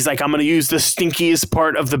risk. He's like, I'm going to use the stinkiest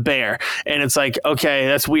part of the bear. And it's like, okay,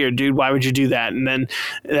 that's weird, dude. Why would you do that? And then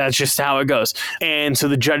that's just how it goes. And so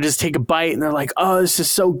the judges take a bite, and they're like, oh, this is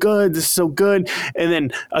so good. This is so good. And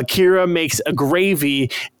then Akira makes a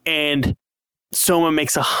gravy, and Soma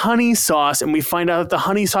makes a honey sauce, and we find out that the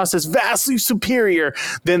honey sauce is vastly superior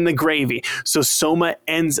than the gravy. So Soma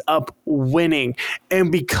ends up winning.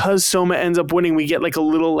 And because Soma ends up winning, we get like a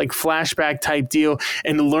little like flashback type deal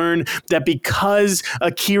and learn that because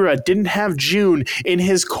Akira didn't have June in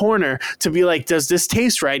his corner to be like, does this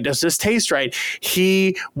taste right? Does this taste right?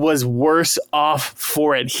 He was worse off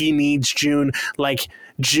for it. He needs June like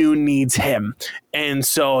June needs him. And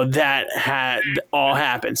so that all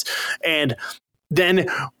happens. And then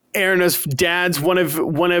Erina's dad's one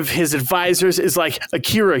of his advisors is like,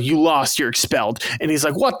 Akira, you lost, you're expelled. And he's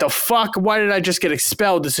like, what the fuck? Why did I just get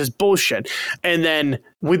expelled? This is bullshit. And then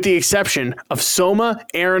with the exception of Soma,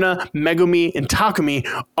 Erina, Megumi, and Takumi,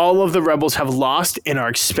 all of the rebels have lost and are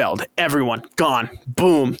expelled. Everyone gone.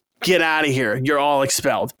 Boom. Get out of here. You're all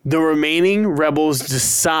expelled. The remaining rebels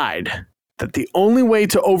decide that the only way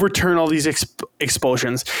to overturn all these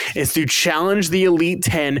expulsions is to challenge the Elite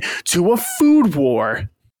 10 to a food war.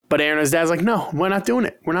 But Erina's dad's like, no, we're not doing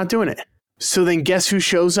it. We're not doing it. So then guess who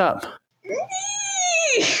shows up?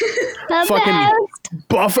 Fucking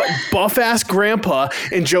buff ass grandpa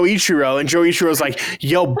and Joichiro. And Joichiro's like,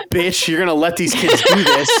 yo, bitch, you're gonna let these kids do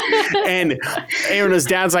this. And Erina's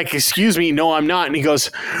dad's like, excuse me, no, I'm not. And he goes,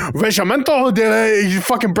 Regimento de, he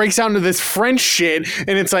fucking breaks out into this French shit.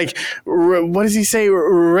 And it's like, what does he say?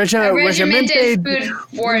 Regimente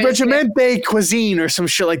cuisine or some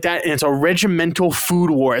shit like that. And it's a regimental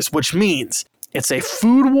food wars, which means it's a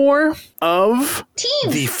food war of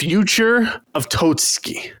Teams. The future of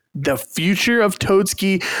Totsuki. The future of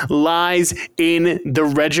Totsuki lies in the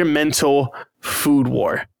regimental food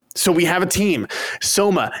war. So we have a team,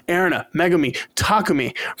 Soma, Erina, Megumi,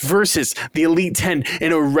 Takumi versus the Elite 10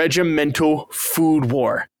 in a regimental food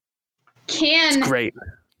war. It's great.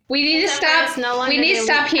 We need to stop. We need to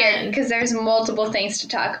stop here because there's multiple things to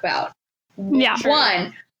talk about. Yeah.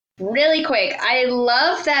 One, really quick, I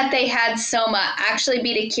love that they had Soma actually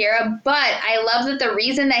beat Akira, but I love that the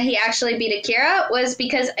reason that he actually beat Akira was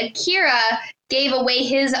because Akira gave away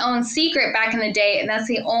his own secret back in the day, and that's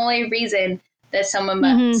the only reason that Soma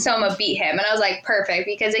beat him. And I was like, perfect,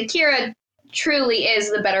 because Akira truly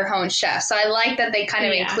is the better honed chef. So I like that they kind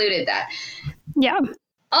of included that. Yeah.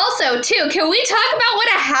 Also, too, can we talk about what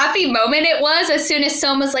a happy moment it was as soon as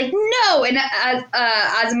Soma's like, no, and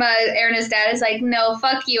Azuma, Erina's dad, is like, no,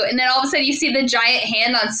 fuck you. And then all of a sudden you see the giant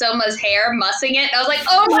hand on Soma's hair, mussing it. And I was like,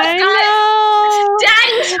 oh my God,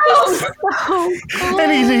 Daddy!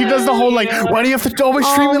 And he does the whole, like, why do you have to always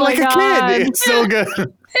treat me like a kid? It's so good.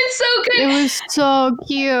 It's so good. It was so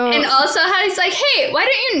cute. And also how he's like, hey, why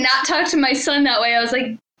don't you not talk to my son that way? I was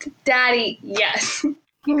like, Daddy, yes.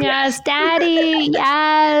 Yes, Daddy.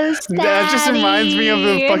 Yes, Daddy. That just reminds me of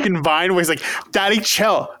the fucking Vine where he's like, Daddy,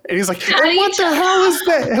 chill. And he's like, Daddy, what the hell is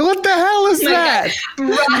that? What the hell is that?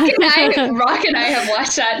 Rock and I have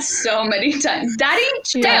watched that so many times. Daddy,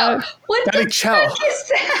 chill. Yeah. What Daddy, the chill. fuck is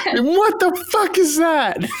that? What the fuck is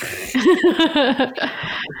that?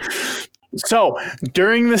 So,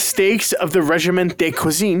 during the stakes of the Regiment de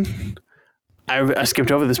Cuisine, I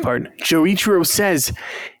skipped over this part. Joichiro says,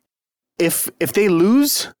 if they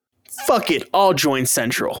lose, fuck it, I'll join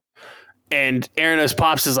Central. And Erina's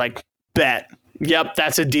pops is like, bet. Yep,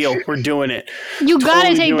 that's a deal. We're doing it. You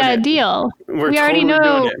gotta take that deal. We already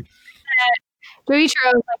know that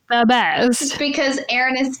Joichiro is like the best. Because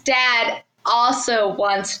Erina's dad also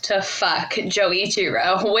wants to fuck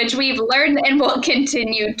Joichiro, which we've learned and will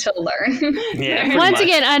continue to learn. Yeah. Once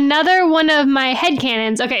again, another one of my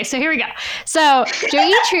headcanons. Okay, so here we go. So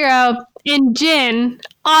Joichiro and Jin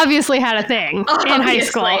obviously had a thing in high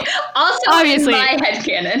school. Also, obviously, in my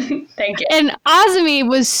headcanon. Thank you. And Azumi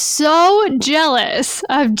was so jealous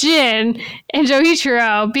of Jin and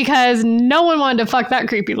Joichiro because no one wanted to fuck that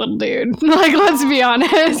creepy little dude. Like, let's be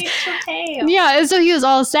honest. Yeah, and so he was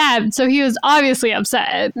all sad. So he was obviously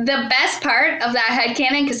upset. The best part of that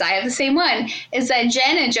headcanon, because I have the same one, is that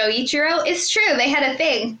Jin and Joichiro, it's true, they had a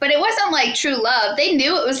thing, but it wasn't like true love. They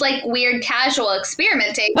knew it was like weird, casual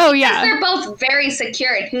experimenting. Oh, yeah. They're both very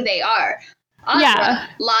secure in who they are. Azuma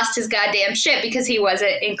lost his goddamn shit because he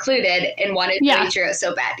wasn't included and wanted Joichiro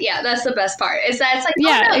so bad. Yeah, that's the best part. Is that it's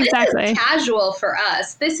like, exactly. This is casual for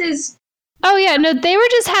us. This is... Oh, yeah, no, they were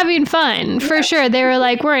just having fun, for sure. They were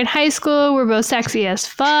like, we're in high school, we're both sexy as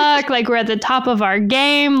fuck, like, we're at the top of our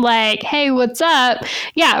game, like, hey, what's up?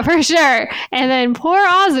 Yeah, for sure. And then poor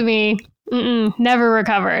Azumi... never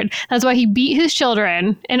recovered. That's why he beat his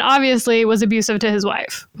children and obviously was abusive to his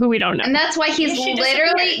wife, who we don't know. And that's why he's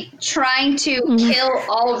literally trying to kill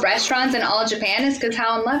all restaurants in all Japan is because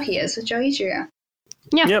how in love he is with Joichiro.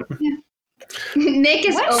 Yeah. Yep. Yeah. Nick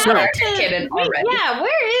is over kidding already. Yeah,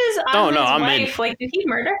 where is Azuma's wife? Like, did he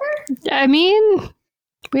murder her? I mean,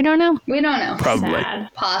 we don't know. We don't know. Probably. Sad.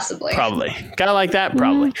 Possibly. Probably. Kind of like that,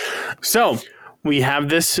 probably. So, we have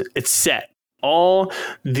this, it's set. All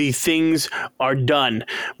the things are done.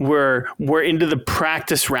 We're into the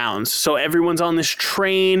practice rounds. So everyone's on this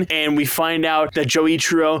train and we find out that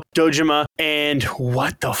Joichiro, Dojima, and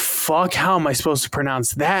what the fuck? How am I supposed to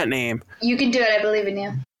pronounce that name? You can do it. I believe in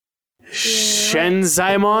you.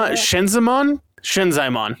 Shenzaimon? Is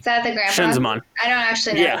that the grandpa? Shenzamon. I don't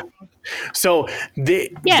actually know. Yeah. So they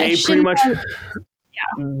pretty much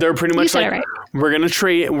they're pretty much like, right. we're gonna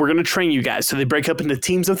train you guys. So they break up into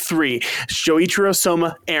teams of 3. Joichiro,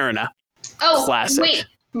 Soma, Erina. Oh, classic. Wait,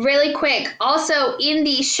 really quick. Also, in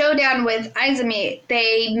the showdown with Izumi,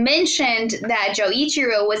 they mentioned that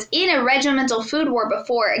Joichiro was in a regimental food war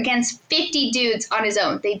before against 50 dudes on his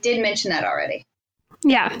own. They did mention that already.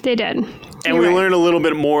 Yeah, they did. And we learn a little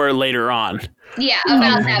bit more later on. Yeah,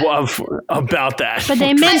 about about that. But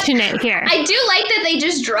they mention it here. I do like that they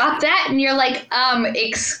just drop that and you're like,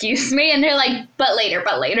 excuse me? And they're like, but later.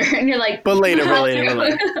 And you're like, but later.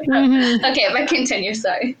 Mm-hmm. Okay, but continue,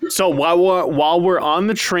 sorry. So while we're on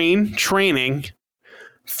the training,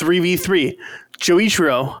 3v3,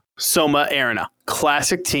 Joichiro, Soma, Erina.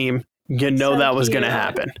 Classic team. You know that was going to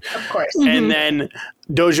happen. Of course. And then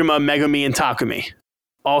Dojima, Megumi, and Takumi.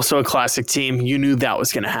 Also a classic team. You knew that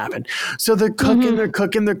was going to happen. So they're cooking, they're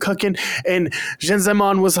cooking. And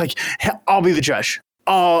Genzaemon was like, hey, I'll be the judge.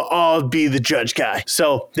 I'll be the judge guy.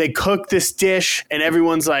 So they cook this dish and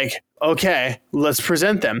everyone's like, okay, let's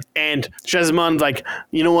present them. And Genzaemon's like,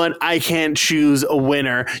 you know what? I can't choose a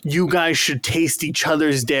winner. You guys should taste each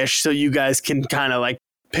other's dish so you guys can kind of like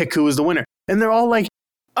pick who is the winner. And they're all like,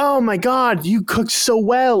 oh my God, you cooked so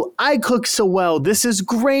well. I cooked so well. This is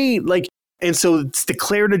great. And so it's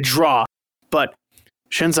declared a draw. But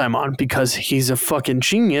Genzaemon, because he's a fucking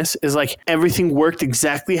genius, is like, everything worked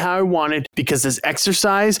exactly how I wanted because this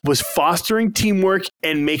exercise was fostering teamwork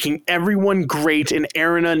and making everyone great. And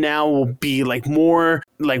Erina now will be like more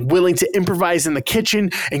like willing to improvise in the kitchen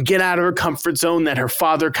and get out of her comfort zone that her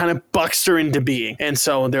father kind of bucks her into being. And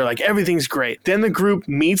so they're like, everything's great. Then the group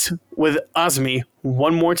meets with Azumi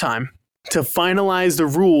one more time to finalize the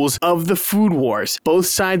rules of the food wars. Both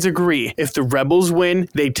sides agree. If the rebels win,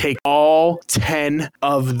 they take all 10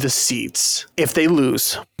 of the seats. If they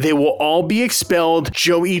lose, they will all be expelled.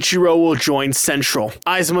 Joichiro will join Central.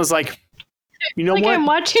 Aizuma's like, you know what? I'm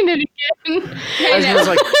watching it again. Aizuma's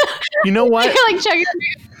like, you know what? You're like checking.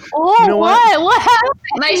 Oh, you know what? What happened?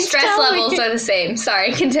 My stress levels are the same.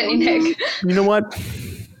 Sorry, continue, Nick. You know what?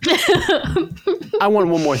 I want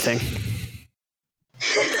one more thing.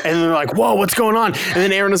 And they're like, whoa, what's going on? And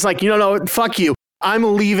then Erina's like, no, fuck you.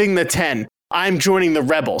 I'm leaving the 10. I'm joining the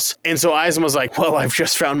rebels. And so Aizuma's like, well, I've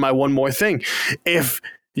just found my one more thing. If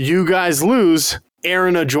you guys lose,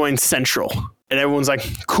 Erina joins Central. And everyone's like,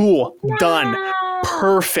 cool, done.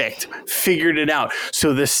 Perfect. Figured it out.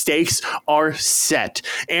 So the stakes are set.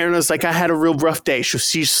 Erina's like, I had a real rough day. So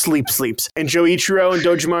she sleeps. And Joichiro and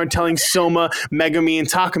Dojima are telling Soma, Megumi, and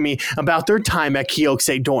Takumi about their time at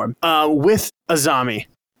Kyokusei dorm with Azami.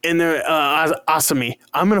 And they're Asami.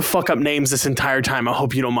 I'm going to fuck up names this entire time. I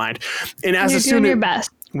hope you don't mind. And as You're doing your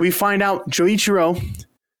best. We find out Joichiro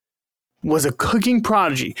was a cooking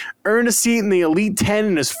prodigy, earned a seat in the Elite 10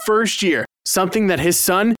 in his first year, something that his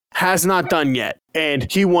son has not done yet.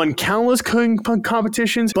 And he won countless cooking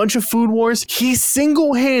competitions, bunch of food wars. This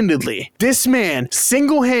man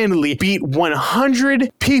single-handedly beat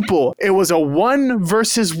 100 people. It was a 1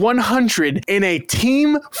 versus 100 in a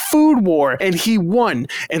team food war, and he won.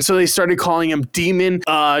 And so they started calling him Demon,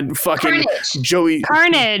 fucking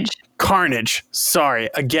Carnage. Carnage. Sorry.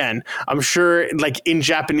 Again, I'm sure like in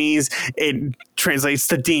Japanese it translates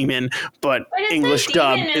to demon, but English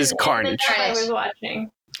dub is Carnage. I was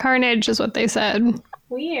watching. Carnage is what they said.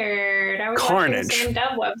 Weird. I was watching the same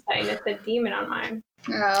dub website and it said demon on mine.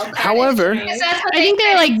 Oh, however, I think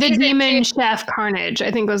they're like the Demon Chef Carnage, I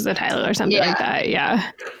think was the title or something like that. Yeah.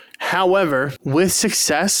 However, with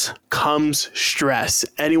success comes stress.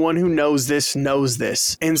 Anyone who knows this knows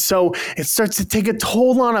this. And so it starts to take a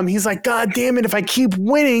toll on him. He's like, God damn it, if I keep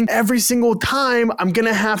winning every single time, I'm going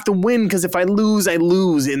to have to win because if I lose, I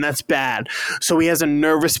lose. And that's bad. So he has a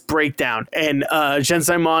nervous breakdown. And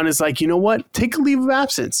Genzaemon is like, you know what? Take a leave of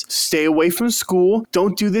absence. Stay away from school.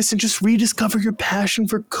 Don't do this and just rediscover your passion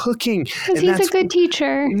for cooking. Because he's a good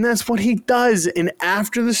teacher. And that's what he does. And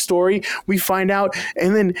after the story, we find out.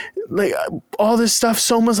 And then like all this stuff,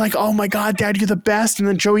 Soma's like, oh my God, Dad, you're the best. And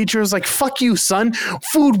then Joichiro's like, fuck you, son.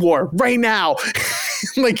 Food war right now.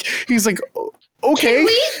 Like, he's like, okay. Can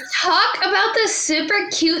we talk about the super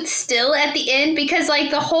cute still at the end? Because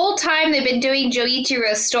like the whole time they've been doing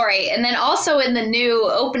Joichiro's story, and then also in the new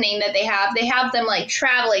opening that they have them like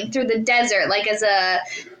traveling through the desert, like as a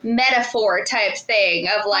metaphor type thing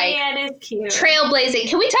of like it is cute. Trailblazing.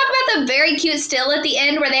 Can we talk about the very cute still at the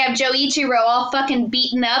end where they have Joichiro all fucking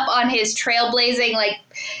beaten up on his trailblazing like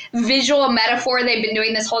visual metaphor they've been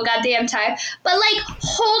doing this whole goddamn time, but like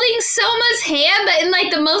holding Soma's hand but in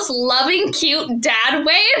like the most loving, cute dad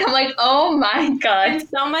way, and I'm like, oh my God. And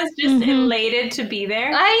Soma's just elated to be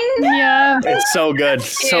there. I know. Yeah. So good.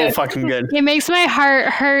 So Cute. fucking good. It makes my heart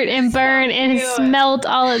hurt and burn and cute. smelt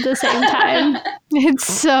all at the same time. It's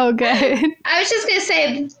so good. I was just going to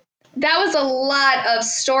say, that was a lot of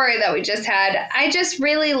story that we just had. I just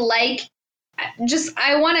really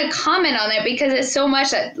I want to comment on it because it's so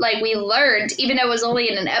much that like we learned, even though it was only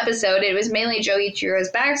in an episode. It was mainly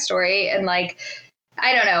Joichiro's backstory, and like,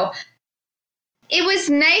 I don't know. It was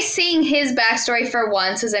nice seeing his backstory for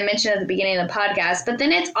once, as I mentioned at the beginning of the podcast, but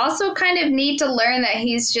then it's also kind of neat to learn that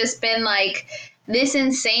he's just been like this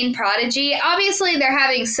insane prodigy. Obviously, they're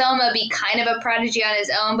having Selma be kind of a prodigy on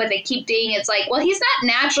his own, but they keep doing it's like, well, he's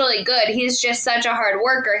not naturally good. He's just such a hard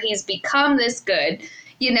worker. He's become this good.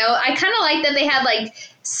 You know, I kind of like that they had like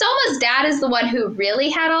Selma's dad is the one who really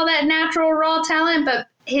had all that natural raw talent, but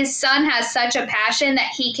his son has such a passion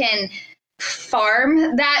that he can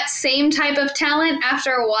farm that same type of talent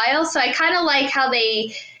after a while. So I kind of like how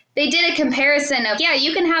they did a comparison of, yeah,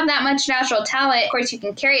 you can have that much natural talent. Of course, you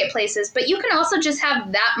can carry it places, but you can also just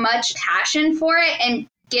have that much passion for it and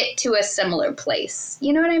get to a similar place.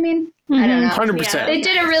 You know what I mean? I don't know. 100%. They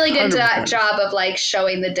did a really good 100%. job of like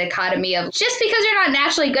showing the dichotomy of just because you're not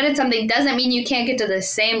naturally good at something doesn't mean you can't get to the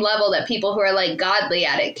same level that people who are like godly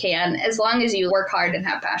at it can, as long as you work hard and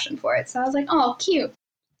have passion for it. So I was like, oh, cute.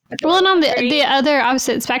 Well, and on the other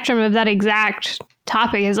opposite spectrum of that exact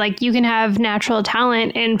topic is like you can have natural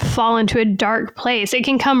talent and fall into a dark place. It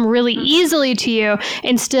can come really easily to you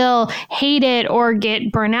and still hate it or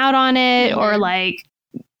get burnt out on it or like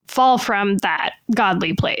fall from that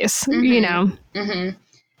godly place, you know? Mm-hmm.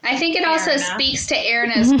 I think it also speaks to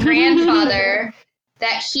Erina's grandfather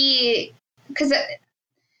that because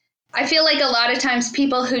I feel like a lot of times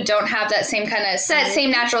people who don't have that same kind of same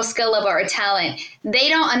natural skill level or talent, they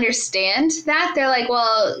don't understand that. They're like,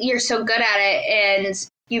 well, you're so good at it and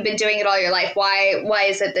you've been doing it all your life. Why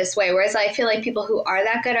is it this way? Whereas I feel like people who are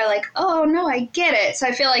that good are like, oh, no, I get it. So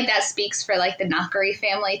I feel like that speaks for like the Nakari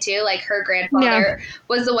family, too. Like her grandfather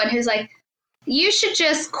was the one who's like, you should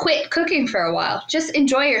just quit cooking for a while. Just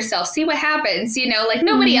enjoy yourself. See what happens. You know, like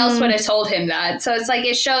nobody else would have told him that. So it's like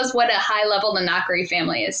it shows what a high level the Nakari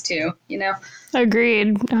family is, too. You know?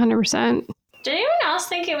 Agreed. 100%. Did anyone else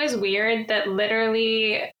think it was weird that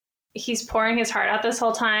literally he's pouring his heart out this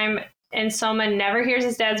whole time and Soma never hears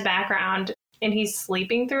his dad's background and he's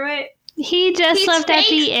sleeping through it? He just left at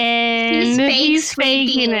the end. He's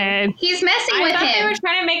faking it. He's messing with I thought him. they were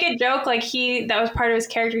trying to make a joke like that was part of his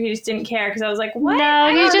character. He just didn't care because I was like, what?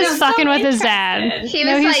 No, he's just fucking with his dad. He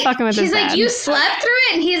was he's fucking with his dad. He's like, you slept through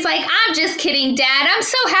it? And he's like, I'm just kidding, Dad. I'm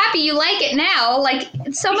so happy you like it now. Like,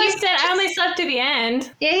 so much. He said, I only slept to the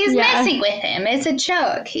end. Yeah, he's messing with him. It's a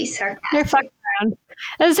joke. He's sarcastic. They're fucking around.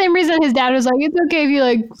 That's the same reason his dad was like, it's okay if you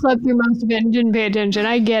like slept through most of it and didn't pay attention.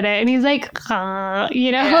 I get it. And he's like,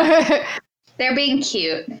 you know? Yeah. They're being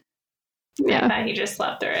cute. Yeah. I thought he just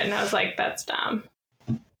slept through it, and I was like, that's dumb.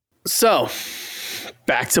 So,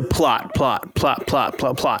 back to plot.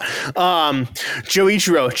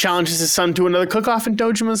 Joichiro challenges his son to another cook-off, and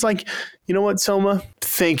Dojima's like, you know what, Soma?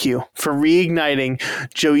 Thank you for reigniting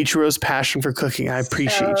Joichiro's passion for cooking. I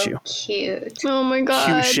appreciate you. Cute. Oh my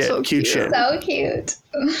god. Cute shit. So Cute shit. So cute.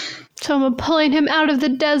 Soma pulling him out of the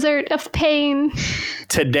desert of pain.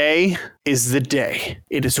 Today is the day.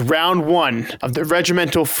 It is round 1 of the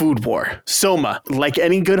regimental food war. Soma, like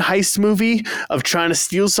any good heist movie of trying to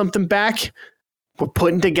steal something back, we're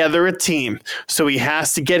putting together a team. So he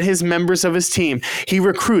has to get his members of his team. He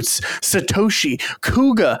recruits Satoshi,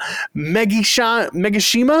 Kuga, Megashima,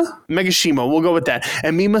 we'll go with that,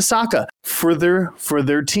 and Mimasaka for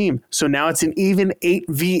their team. So now it's an even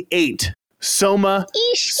 8v8. Soma.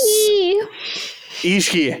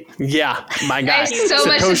 Ishiki, yeah, my guy. There's so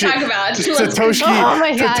much to talk about. Satoshi, oh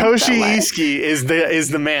my God, Satoshi so Ishiki is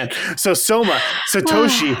the man. So Soma,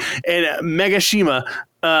 Satoshi, and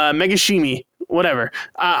Megashimi, whatever.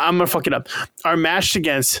 I'm gonna fuck it up. Are matched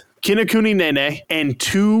against Kinokuni Nene and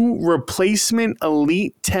 2 replacement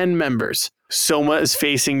Elite 10 members. Soma is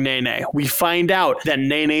facing Nene. We find out that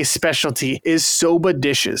Nene's specialty is soba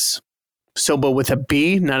dishes. Soba with a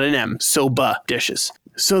B, not an M. Soba dishes.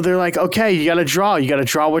 So they're like, okay, you got to draw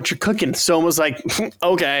what you're cooking. Soma's like,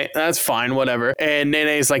 okay, that's fine, whatever. And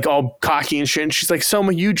Nene's like all cocky and shit. And she's like,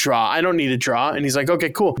 Soma, you draw. I don't need to draw. And he's like, okay,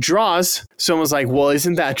 cool. Draws. Soma's like, well,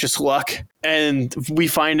 isn't that just luck? And we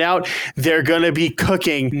find out they're going to be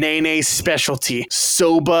cooking Nene's specialty,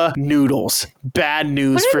 soba noodles. Bad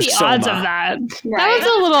news for Soma. What are the odds of that? Right. That was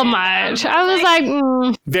a little much. I was like,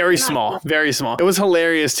 Very small. It was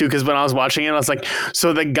hilarious too, because when I was watching it, I was like,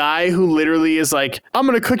 so the guy who literally is like, I'm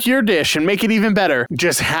going to cook your dish and make it even better,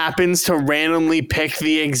 just happens to randomly pick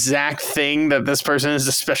the exact thing that this person is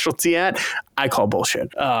a specialty at. I call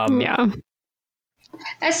bullshit. yeah.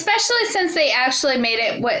 Especially since they actually made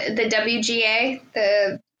it the WGA,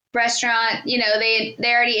 the restaurant, they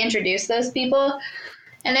already introduced those people.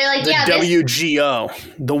 And they're like, the WGO,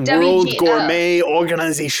 the World Gourmet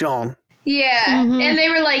Organization. Yeah. And they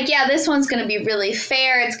were like, yeah, this one's going to be really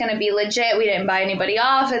fair. It's going to be legit. We didn't buy anybody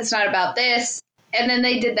off. It's not about this. And then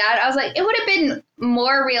they did that. I was like, it would have been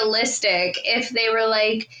more realistic if they were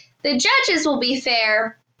like, the judges will be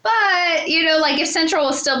fair. But, like if Central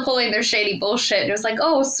was still pulling their shady bullshit, it was like,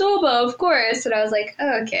 oh, soba, of course. And I was like,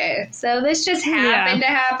 oh, okay, so this just happened to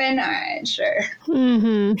happen? All right, sure.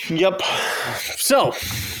 Yep. So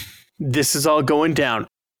this is all going down.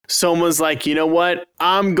 Someone's like, you know what?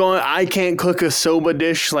 I can't cook a soba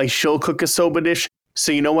dish like she'll cook a soba dish.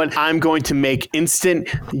 So you know what? I'm going to make instant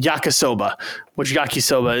yakisoba, which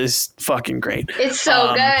yakisoba is fucking great. It's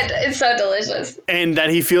so good. It's so delicious. And that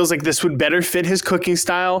he feels like this would better fit his cooking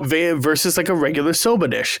style versus like a regular soba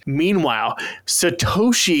dish. Meanwhile,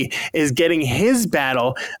 Satoshi is getting his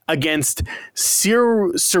battle against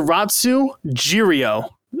Suratsu Jiryo.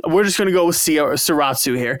 We're just going to go with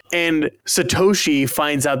Suratsu here. And Satoshi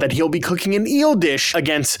finds out that he'll be cooking an eel dish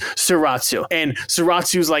against Suratsu. And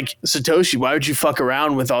Suratsu's like, Satoshi, why would you fuck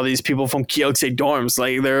around with all these people from Kyokusei dorms?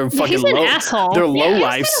 Like, they're fucking he's an asshole. They're low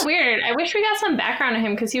lives. It's kind of weird. I wish we got some background on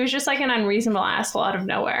him because he was just like an unreasonable asshole out of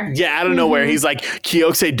nowhere. Yeah, out of nowhere. He's like,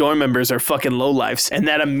 Kyokusei dorm members are fucking low lives. And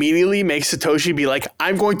that immediately makes Satoshi be like,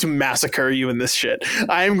 I'm going to massacre you in this shit.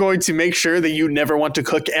 I am going to make sure that you never want to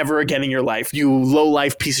cook ever again in your life. You low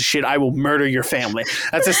life piece of shit. I will murder your family.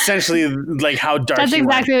 That's essentially like how dark That's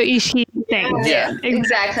exactly what Ishii thinks. Yeah,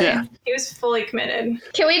 exactly. Yeah. He was fully committed.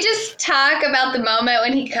 Can we just talk about the moment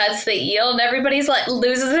when he cuts the eel and everybody's like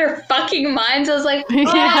loses their fucking minds? I was like,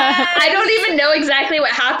 I don't even know exactly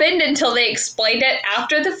what happened until they explained it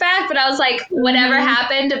after the fact, but I was like, whatever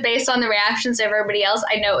happened based on the reactions of everybody else,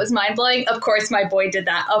 I know it was mind-blowing. Of course my boy did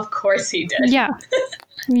that. Of course he did. Yeah.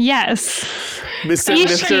 Yes. Mr.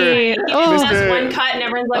 One cut and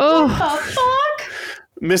everyone's like, what the fuck?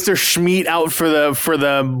 Mr. Schmeat out for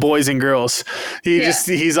the boys and girls.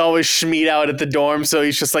 He's always Schmeat out at the dorm, so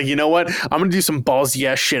he's just like, you know what? I'm gonna do some ballsy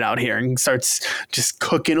ass shit out here, and starts just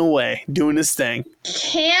cooking away, doing his thing.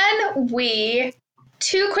 Can we?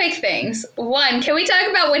 Two quick things. One, can we talk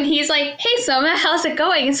about when he's like, hey, Soma, how's it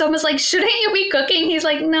going? And Soma's like, shouldn't you be cooking? He's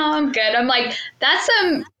like, no, I'm good. I'm like, that's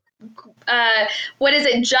some what is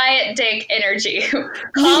it? Giant dick energy. Giant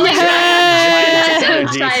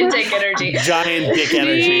dick energy. Giant dick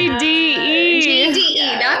energy.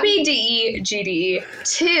 GDE. Not BDE, GDE.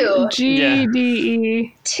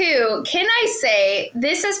 Two, can I say,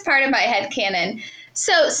 this is part of my headcanon.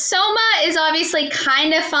 So Soma is obviously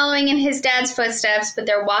kind of following in his dad's footsteps, but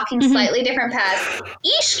they're walking slightly different paths.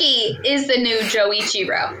 Ishiki is the new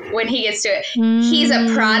Joichiro when he gets to it. He's a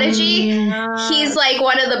prodigy. He's like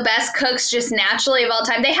one of the best cooks just naturally of all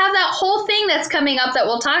time. They have that whole thing that's coming up that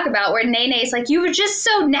we'll talk about where Nene's like, you were just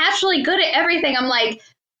so naturally good at everything. I'm like,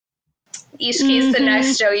 Ishiki's the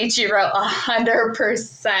next Joichiro,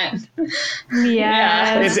 100%.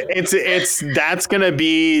 Yeah. It's that's gonna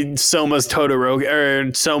be Soma's Todoroki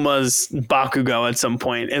or Soma's Bakugo at some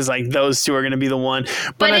point. Is like those two are gonna be the one,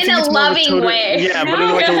 but in a loving way. Yeah, but in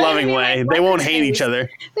like a loving way. They won't hate each other.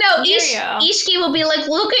 No, Ishiki will be like,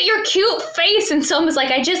 look at your cute face, and Soma's like,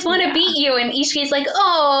 I just want to beat you, and Ishiki's like,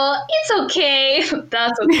 oh, it's okay.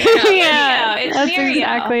 That's okay. Yeah, it's that's Mirio.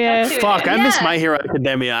 exactly it. Fuck, I miss My Hero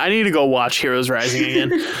Academia. I need to go watch Heroes Rising again.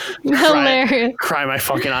 Hilarious. Cry my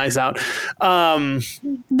fucking eyes out.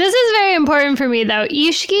 This is very important for me, though.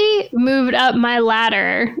 Ishiki moved up my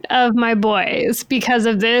ladder of my boys because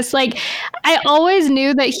of this. Like, I always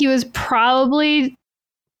knew that he was probably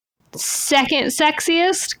second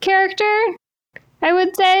sexiest character, I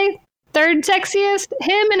would say. Third sexiest.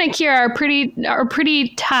 Him and Akira are pretty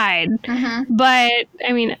tied. But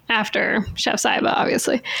I mean, after Chef Saiba,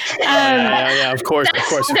 obviously. Yeah, of course.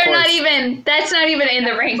 They're not even. That's not even in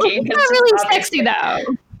the ranking. He's not really sexy though.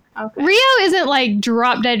 Okay. Rio isn't like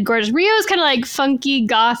drop dead gorgeous. Rio is kind of like funky,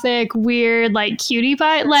 gothic, weird, like cutie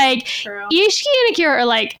pie. Like Ishiki and Akira are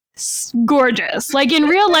like gorgeous. Like in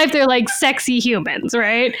real life, they're like sexy humans,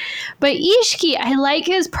 right? But Ishiki, I like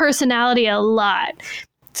his personality a lot.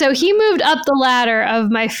 So he moved up the ladder of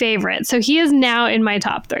my favorite. So he is now in my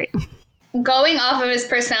top 3. Going off of his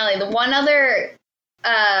personality, the one other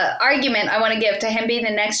argument I want to give to him being the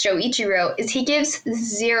next Joichiro is he gives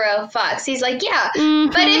 0 fucks. He's like, yeah,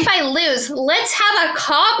 but if I lose, let's have a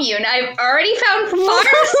commune. I've already found farm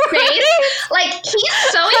space. Like, he's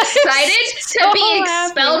so excited to be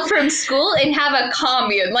expelled from school and have a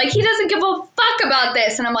commune. Like, he doesn't give a fuck about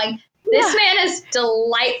this. And I'm like, This man is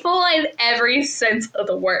delightful in every sense of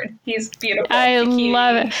the word. He's beautiful. I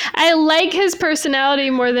love it. I like his personality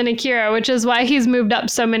more than Akira, which is why he's moved up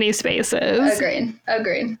so many spaces.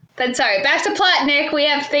 Agreed. But sorry, back to plot, Nick. We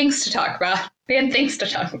have things to talk about.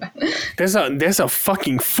 There's a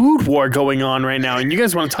fucking food war going on right now, and you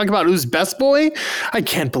guys want to talk about who's best boy? I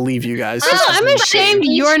can't believe you guys. I'm ashamed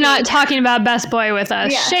you're not talking about best boy with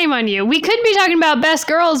us. Yeah. Shame on you. We could be talking about best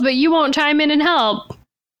girls, but you won't chime in and help.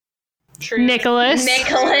 True. Nicholas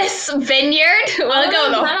Vineyard. We'll go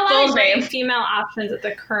with the full name. Female options at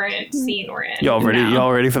the current scene we're in. Y'all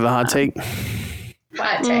ready for the hot take?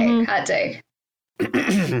 Hot take.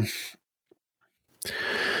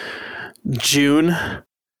 June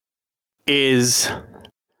is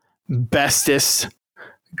bestest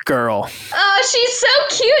girl. Oh, she's so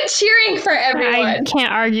cute, cheering for everyone. I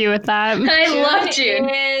can't argue with that. I love June.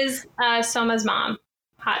 Is Soma's mom.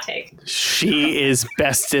 Hot take. She is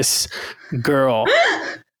bestest girl.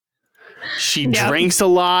 She drinks a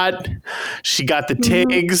lot. She got the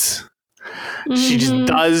tigs. She just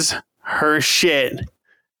does her shit.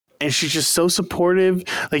 And she's just so supportive.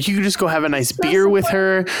 Like, you could just go have a nice beer with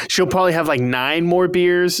her. She'll probably have like 9 more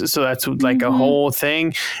beers. So that's like a whole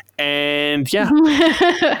thing. And yeah.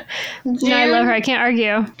 I love her. I can't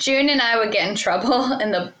argue. June and I would get in trouble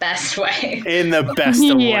in the best way. In the best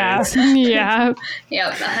of ways. Yeah.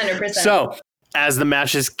 Yep, 100%. So as the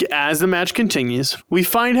match continues, we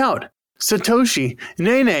find out Satoshi,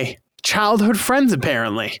 Nene, childhood friends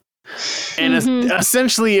apparently. And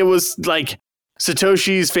essentially it was like,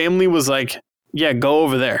 Satoshi's family was like, yeah, go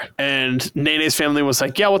over there. And Nene's family was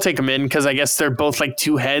like, yeah, we'll take them in, because I guess they're both like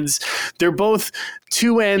 2 heads. They're both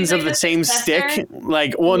 2 ends of the same stick.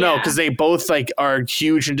 Like, well, no, because they both like are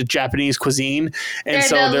huge into Japanese cuisine. And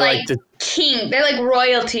they're like the king. They're like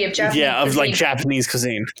royalty of Japanese cuisine. Of like Japanese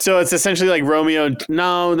cuisine. So it's essentially like Romeo.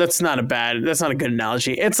 No, that's not a good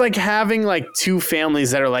analogy. It's like having like 2 families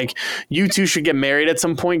that are like, you 2 should get married at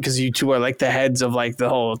some point because you 2 are like the heads of like the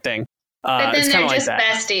whole thing. But then they're just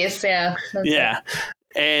besties, yeah. Yeah.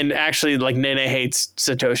 And actually, like, Nene hates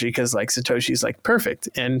Satoshi because, like, Satoshi's, like, perfect.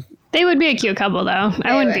 And they would be a cute couple, though.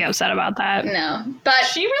 I wouldn't be upset about that. No. But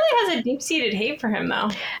she really has a deep-seated hate for him,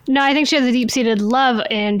 though. No, I think she has a deep-seated love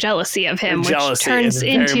and jealousy of him, which turns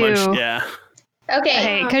into...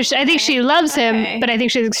 Okay. Because I think she loves him, but I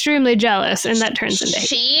think she's extremely jealous, and that turns into hate.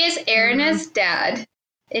 She is Erina's dad.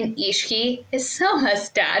 And Ishiki is Soma's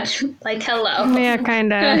dad. Like, hello. Yeah,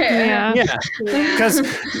 kind of. Yeah. Yeah.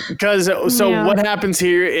 Because what happens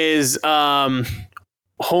here is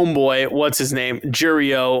homeboy, what's his name?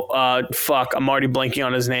 Jurio. I'm already blanking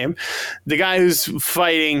on his name. The guy who's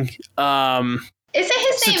fighting Is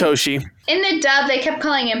it his Satoshi. name? In the dub, they kept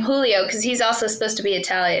calling him Julio because he's also supposed to be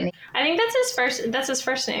Italian. I think that's his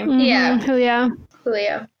first name. Mm-hmm. Yeah. Julio.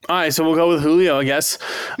 All right, so we'll go with Julio, I guess.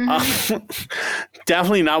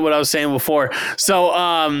 Definitely not what I was saying before. So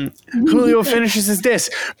Julio finishes his dish,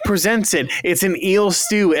 presents it. It's an eel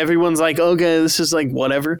stew. Everyone's like, okay, this is like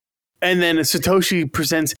whatever. And then Satoshi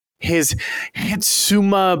presents his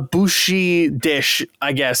Hitsuma Bushi dish,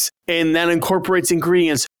 I guess. And that incorporates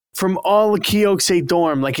ingredients from all the Kyokusei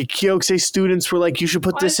dorm. Like, Kyokusei students were like, you should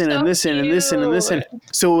put this in and this in and this in and this in.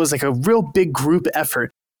 So it was like a real big group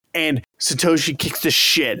effort. And Satoshi kicks the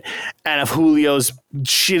shit out of Julio's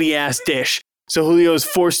shitty ass dish. So Julio is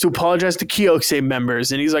forced to apologize to Kyokusei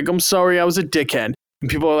members. And he's like, I'm sorry, I was a dickhead. And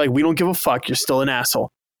people are like, we don't give a fuck. You're still an asshole.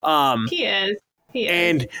 He is.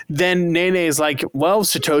 And then Nene is like, well,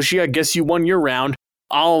 Satoshi, I guess you won your round.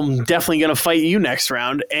 I'm definitely going to fight you next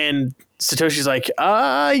round. And Satoshi's like,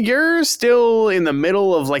 you're still in the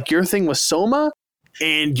middle of like your thing with Soma.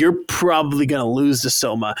 And you're probably going to lose to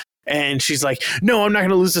Soma. And she's like, no, I'm not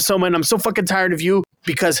going to lose to Soma, and I'm so fucking tired of you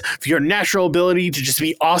because of your natural ability to just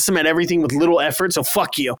be awesome at everything with little effort, so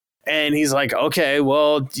fuck you. And he's like, okay,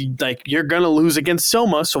 well, like, you're going to lose against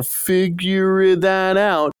Soma, so figure that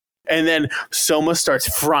out. And then Soma starts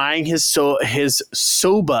frying his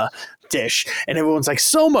soba dish, and everyone's like,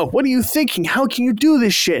 Soma, what are you thinking? How can you do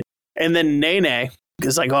this shit? And then Nene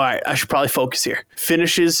is like, all right, I should probably focus here.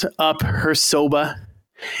 Finishes up her soba.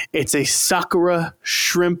 It's a Sakura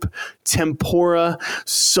shrimp tempura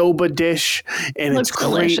soba dish, and Looks it's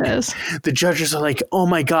great. Delicious. The judges are like, oh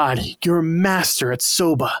my god, you're a master at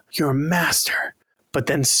soba. You're a master. But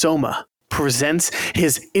then Soma presents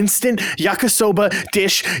his instant yakisoba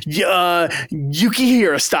dish,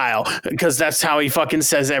 Yukihira style, because that's how he fucking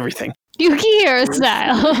says everything. Yukihira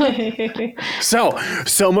style. So,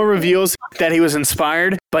 Soma reveals that he was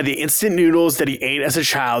inspired by the instant noodles that he ate as a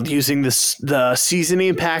child using the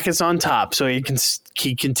seasoning packets on top. So he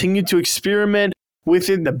continued to experiment with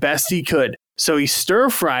it the best he could. So he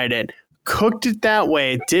stir-fried it, cooked it that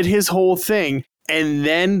way, did his whole thing, and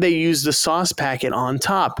then they used the sauce packet on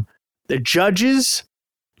top. The judges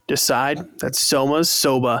decide that Soma's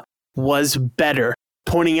soba was better,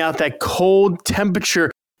 pointing out that cold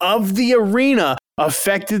temperature of the arena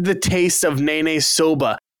affected the taste of Nene's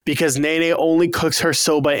soba, because Nene only cooks her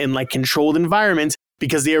soba in like controlled environments,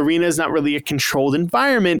 because the arena is not really a controlled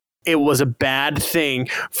environment. It was a bad thing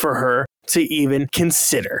for her to even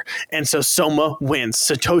consider. And so Soma wins.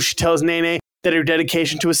 Satoshi tells Nene that her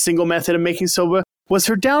dedication to a single method of making soba was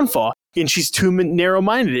her downfall, and she's too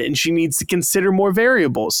narrow-minded, and she needs to consider more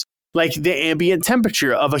variables, like the ambient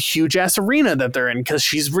temperature of a huge-ass arena that they're in, because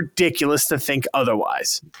she's ridiculous to think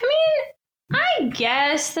otherwise. I mean, I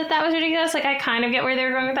guess that was ridiculous. Like, I kind of get where they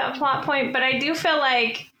were going with that plot point, but I do feel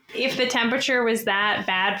like if the temperature was that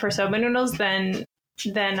bad for soba noodles, then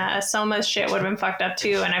Soma's shit would have been fucked up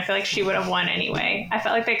too, and I feel like she would have won anyway. I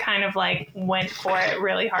felt like they kind of like went for it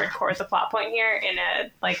really hardcore as a plot point here in a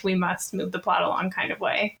like we must move the plot along kind of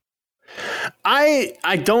way.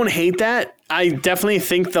 I don't hate that. I definitely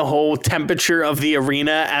think the whole temperature of the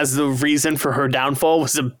arena as the reason for her downfall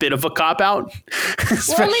was a bit of a cop-out.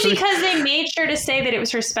 Well, only because they made sure to say that it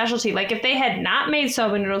was her specialty. Like, if they had not made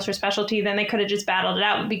soba noodles her specialty, then they could have just battled it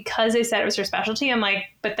out. But because they said it was her specialty, I'm like,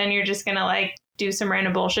 but then you're just going to, like, do some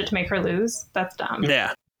random bullshit to make her lose? That's dumb.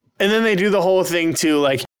 Yeah. And then they do the whole thing, too,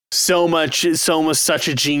 like, Soma's such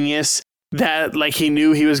a genius that, like, he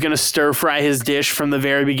knew he was going to stir-fry his dish from the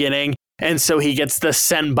very beginning. And so he gets the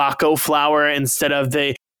senbako flour instead of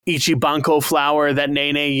the ichibanko flour that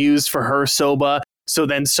Nene used for her soba. So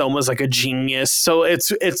then Soma's like a genius. So it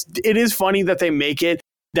is funny that they make it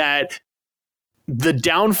that the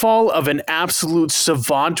downfall of an absolute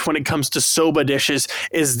savant when it comes to soba dishes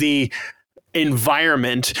is the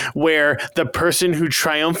environment, where the person who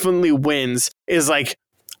triumphantly wins is like,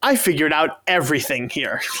 I figured out everything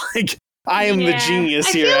here. Like, I am the genius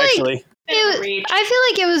here, actually.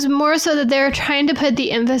 I feel like it was more so that they were trying to put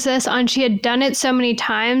the emphasis on she had done it so many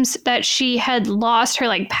times that she had lost her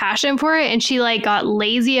like passion for it, and she like got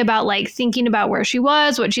lazy about like thinking about where she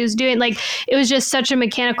was, what she was doing. Like, it was just such a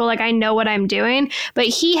mechanical, like, I know what I'm doing. But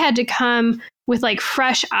he had to come with like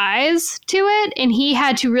fresh eyes to it, and he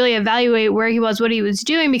had to really evaluate where he was, what he was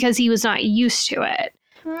doing, because he was not used to it.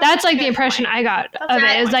 That's like the impression I got of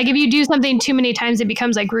it. Is like, if you do something too many times, it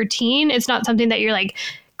becomes like routine. It's not something that you're like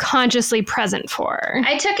consciously present for.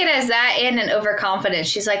 I took it as that and an overconfidence.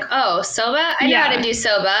 She's like, oh, soba? I know how to do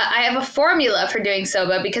soba. I have a formula for doing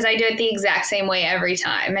soba because I do it the exact same way every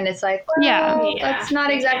time. And it's like, well, that's not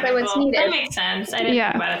exactly what's needed. That makes sense. I didn't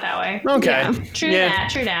think about it that way. Okay. True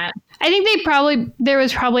that. I think there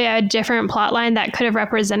was probably a different plot line that could have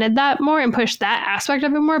represented that more and pushed that aspect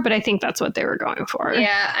of it more, but I think that's what they were going for.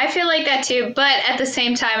 Yeah, I feel like that too. But at the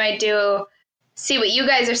same time, I do see what you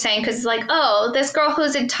guys are saying, because it's like, oh, this girl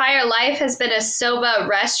whose entire life has been a soba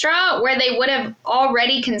restaurant where they would have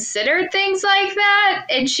already considered things like that,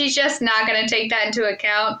 and she's just not going to take that into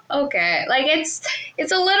account. Okay, like it's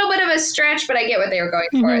a little bit of a stretch, but I get what they were going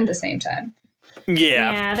for at the same time.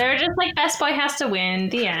 Yeah, they're just like, best boy has to win.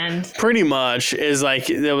 The end. Pretty much is like,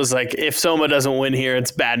 it was like, if Soma doesn't win here,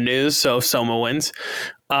 it's bad news. So Soma wins.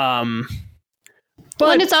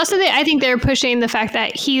 But and it's also I think they're pushing the fact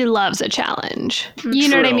that he loves a challenge. You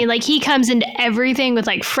know what I mean? Like, he comes into everything with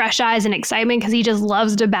like fresh eyes and excitement because he just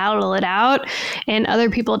loves to battle it out, and other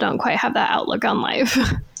people don't quite have that outlook on life.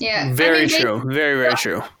 Yeah, very true. Very, very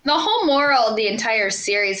true. The whole moral of the entire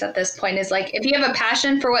series at this point is like, if you have a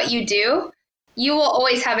passion for what you do, you will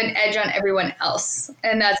always have an edge on everyone else.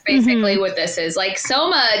 And that's basically what this is. Like,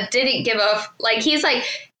 Soma didn't give a like, he's like,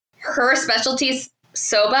 her specialty's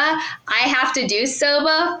soba, I have to do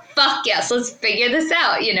soba, fuck yes, let's figure this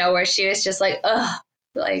out, you know, where she was just like, ugh,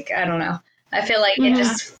 like, I don't know, I feel like it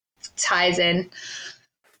just ties in.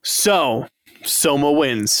 So Soma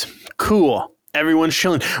wins, cool, everyone's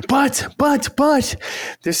chilling, but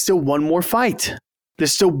there's still one more fight,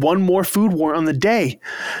 there's still one more food war on the day.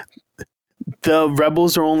 The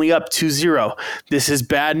Rebels are only up 2-0. This is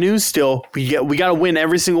bad news still. We got to win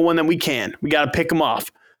every single one that we can. We got to pick them off.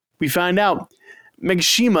 We find out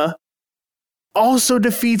Megashima also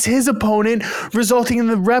defeats his opponent, resulting in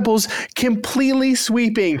the Rebels completely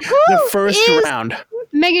sweeping the first round.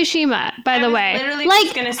 Megashima, by the way.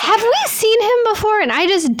 Like, have we seen him before and I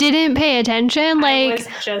just didn't pay attention? Like,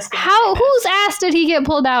 whose ass did he get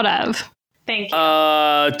pulled out of? Thank you.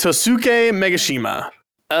 Tosuke Megashima.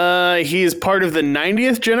 He is part of the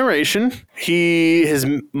 90th generation. His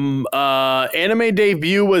anime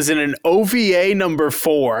debut was in an OVA number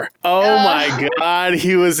 4. Oh my god,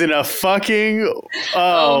 he was in a fucking...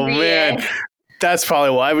 Oh OVA. Man, that's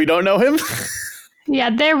probably why we don't know him. Yeah,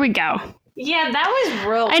 there we go. Yeah, that was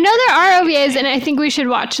real. I know there are OVAs, and I think we should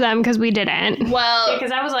watch them because we didn't. Well,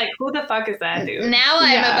 because I was like, who the fuck is that dude? now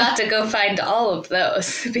I'm about to go find all of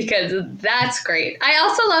those because that's great. I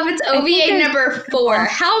also love its OVA number 4.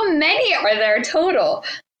 How many are there total?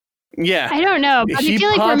 Yeah. I don't know, but I feel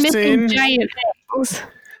like we're missing giant things.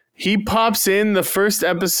 He pops in. The first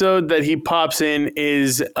episode that he pops in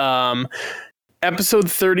is episode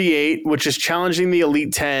 38, which is Challenging the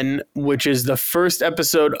Elite 10, which is the first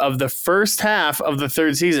episode of the first half of the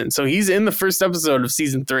 3rd season. So he's in the first episode of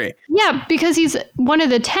season 3. Yeah, because he's one of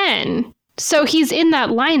the 10. So he's in that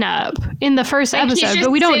lineup in the first episode, he's just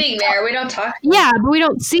but we don't sitting there. We don't talk. Yeah, but we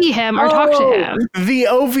don't see him or talk to him. The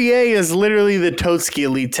OVA is literally the Totsuki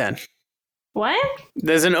Elite 10. What?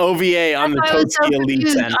 There's an OVA on the Totsuki Elite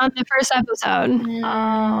 10. On the first episode.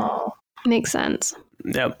 Oh. Makes sense.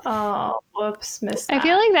 Yep. Oh, whoops, missed that. I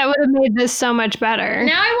feel like that would have made this so much better.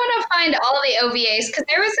 Now I want to find all the OVAs because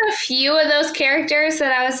there was a few of those characters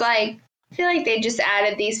that I was like, I feel like they just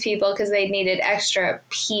added these people because they needed extra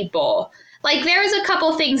people. Like there was a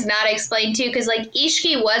couple things not explained too because like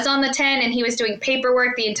Ishiki was on the 10 and he was doing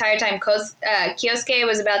paperwork the entire time Kyosuke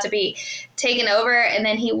was about to be taken over and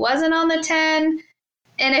then he wasn't on the 10.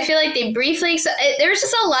 And I feel like they briefly, there was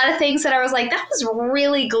just a lot of things that I was like, that was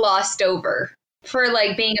really glossed over for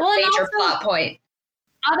like being a major plot point.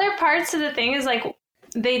 Other parts of the thing is like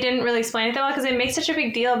they didn't really explain it that well because they make such a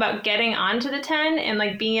big deal about getting onto the 10 and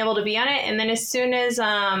like being able to be on it. And then as soon as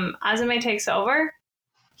Azumi takes over,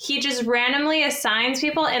 he just randomly assigns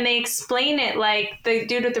people and they explain it like the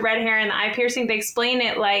dude with the red hair and the eye piercing. They explain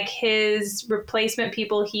it like his replacement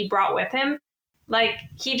people he brought with him. Like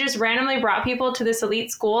he just randomly brought people to this elite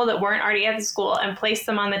school that weren't already at the school and placed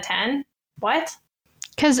them on the 10. What?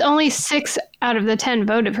 Because only 6 out of the 10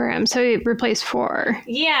 voted for him, so he replaced 4.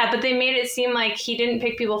 Yeah, but they made it seem like he didn't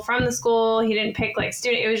pick people from the school. He didn't pick like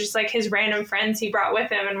student. It was just like his random friends he brought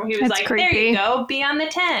with him, and he was That's like, creepy. "There you go, be on the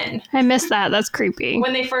 10." I missed that. That's creepy.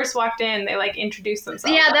 When they first walked in, they like introduced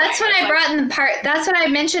themselves. Yeah, that's what I brought in the part. That's what I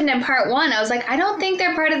mentioned in part 1. I was like, I don't think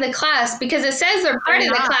they're part of the class because it says they're part of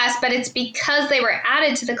the class, but it's because they were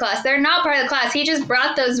added to the class. They're not part of the class. He just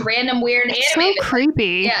brought those random weird anime. So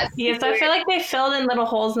creepy. Yes, I feel like they filled in little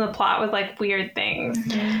holes in the plot with like weird things.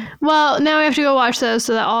 Well, now we have to go watch those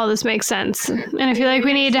so that all this makes sense. And I feel like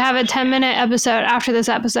we need to have a 10-minute episode after this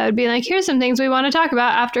episode being like, here's some things we want to talk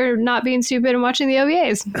about after not being stupid and watching the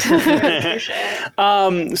OVAs.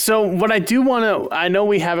 So what I do want to, I know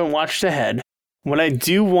we haven't watched ahead. What I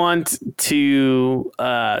do want to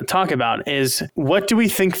talk about is what do we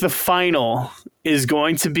think the final is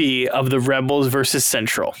going to be of the Rebels versus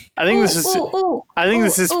Central? I think this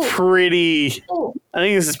is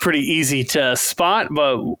pretty easy to spot,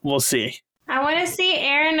 but we'll see. I want to see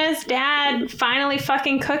Erina's dad finally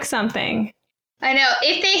fucking cook something. I know.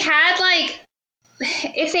 If they had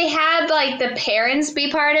like the parents be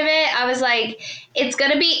part of it, I was like, it's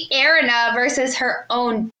gonna be Erina versus her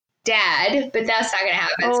own dad, but that's not gonna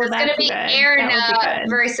happen. So it's gonna be Erina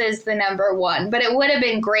versus the number 1. But it would have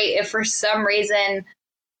been great if for some reason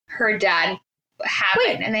her dad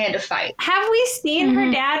happened and they had to fight. Have we seen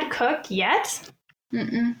her dad cook yet?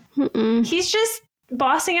 Mm-mm. He's just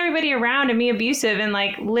bossing everybody around and being abusive, and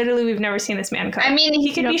like literally we've never seen this man cook. I mean,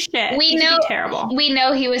 he could be shit. He could be terrible. We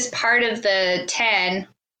know he was part of the 10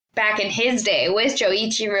 back in his day with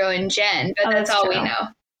Joichiro and Jen, but that's all we know.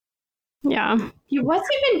 Yeah. What's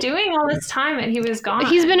he been doing all this time that he was gone?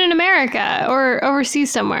 He's been in America or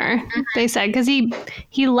overseas somewhere, they said, because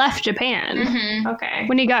he left Japan Okay.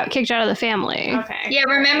 when he got kicked out of the family. Okay. Yeah,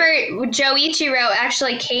 remember Joichiro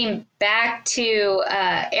actually came back to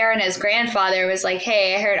Erina's grandfather, was like,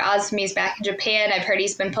 hey, I heard Azumi's back in Japan. I've heard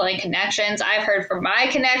he's been pulling connections. I've heard from my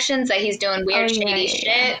connections that he's doing weird, shady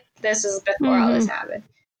shit. This is before all this happened.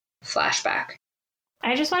 Flashback.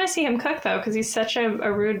 I just want to see him cook, though, because he's such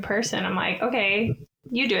a rude person. I'm like, okay,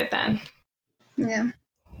 you do it then. Yeah.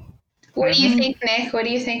 What do you think, Nick? What do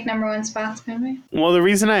you think number 1 spot's going to be? Well, the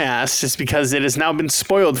reason I asked is because it has now been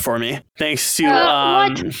spoiled for me, thanks to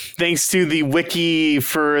the wiki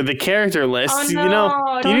for the character list. Oh, no, you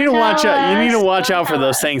know, you need to watch out. You need to watch out for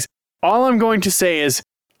those things. All I'm going to say is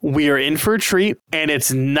we are in for a treat, and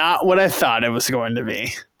it's not what I thought it was going to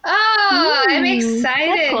be. Oh, I'm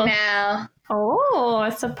excited now. Oh,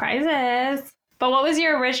 surprises. But what was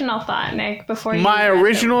your original thought, Nick, before you... My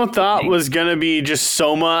original thought was going to be just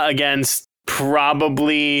Soma against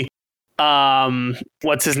probably,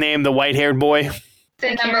 what's his name? The white-haired boy?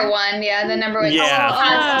 The number 1, yeah, the number 1.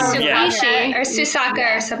 Yeah. Ishi. Or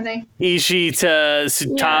Susaka or something. Ishi to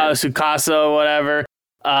Tsukasa, whatever.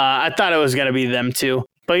 I thought it was going to be them two.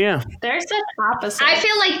 But yeah. They're such opposites. I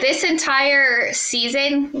feel like this entire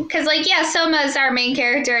season, because Soma's our main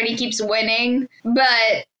character and he keeps winning,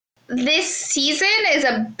 but this season is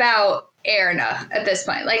about Erina at this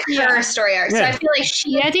point, her story arc. So I feel like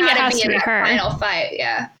she's I think it has be to in be the her. final fight.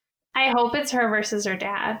 Yeah. I hope it's her versus her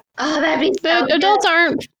dad. Oh, that'd be so The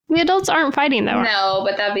adults aren't fighting though. No,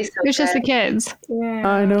 but that'd be so It's just the good. kids. Yeah.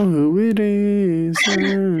 I know who it is.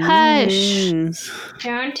 Hush.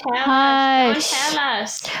 Don't tell Hush. us. Don't tell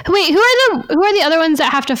us. Wait, who are the other ones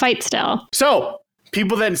that have to fight still? So,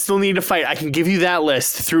 people that still need to fight, I can give you that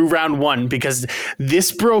list through round 1 because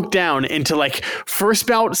this broke down into first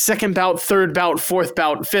bout, second bout, third bout, fourth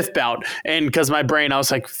bout, fifth bout. And because my brain, I was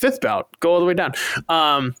like, fifth bout, go all the way down.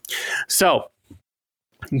 So,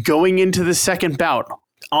 going into the second bout,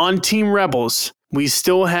 on Team Rebels, we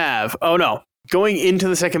still have... Oh, no. Going into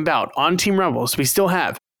the second bout, on Team Rebels, we still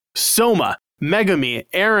have Soma, Megami,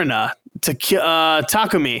 Erina,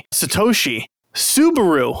 Takumi, Satoshi,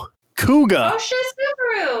 Subaru, Kuga. Oh shit,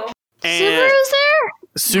 Subaru. And Subaru's there?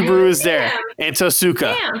 Subaru is there. Damn. And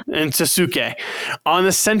Tosuka. Damn. And Sasuke. On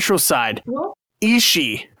the central side, Whoa.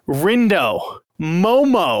 Ishii, Rindo,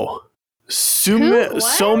 Momo, Who?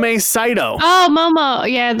 Some Saito, Oh, Momo.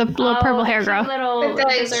 Yeah, the little purple hair girl. With the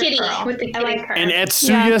dessert kitty, girl. with the I like kitty. her. and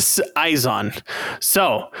Etsuya Aizon.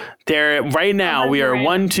 So, there right now we are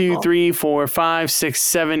 1, 2, 3, 4, 5, 6,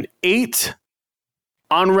 7, 8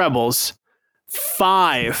 on Rebels.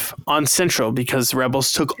 5 on Central because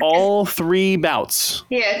Rebels took all 3 bouts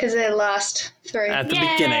Yeah, because they lost 3. at the Yay.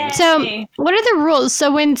 beginning. So, what are the rules?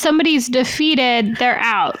 So, when somebody's defeated, they're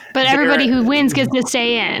out, but everybody who wins gets to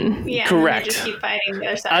stay in. Yeah, Correct. And they just keep fighting the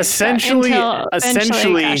other side. Essentially,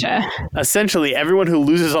 Gotcha. essentially, everyone who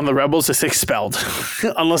loses on the Rebels is expelled,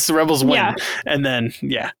 unless the Rebels win. Yeah. And then,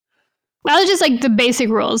 yeah. That was just the basic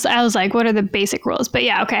rules. I was like, what are the basic rules? But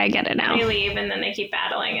yeah, okay, I get it now. They leave and then they keep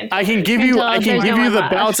battling. Until I can give you there's no the one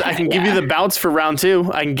left. bouts. I can give you the bouts for round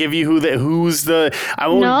 2. I can give you who's the. I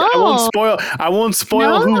won't No.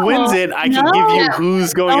 spoil who No. wins it. I can No. give you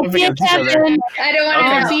who's going Don't up be a against each other. Kevin. I don't want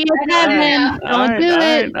Don't to be a know. Kevin. Don't do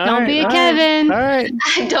it. Don't be a Kevin. All right.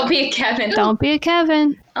 Don't be a Kevin. Don't be a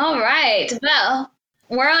Kevin. All right. Well,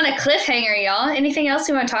 we're on a cliffhanger, y'all. Anything else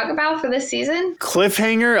you want to talk about for this season?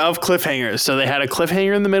 Cliffhanger of cliffhangers. So they had a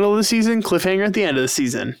cliffhanger in the middle of the season, cliffhanger at the end of the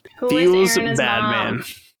season. Who is Feels Erina's bad, mom? man.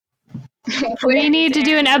 We need to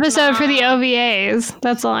do an Aaron's episode for the mom. OVAs.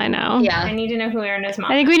 That's all I know. I Yeah. need to know who Erina's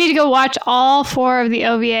mom. I think we need to go watch all 4 of the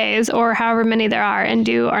OVAs or however many there are and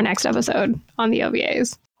do our next episode on the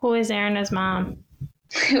OVAs. Who is Erina's mom?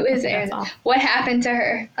 Who is That's Erin? all. What happened to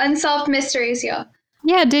her? Unsolved mysteries, y'all.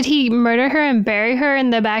 Yeah, did he murder her and bury her in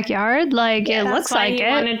the backyard? It That's looks why like he it.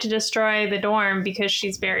 wanted to destroy the dorm because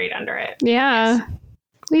she's buried under it. Yeah.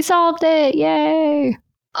 We solved it. Yay.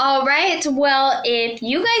 All right. Well, if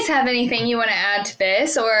you guys have anything you want to add to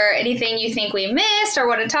this or anything you think we missed or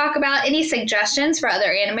want to talk about, any suggestions for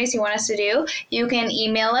other animes you want us to do, you can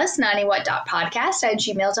email us,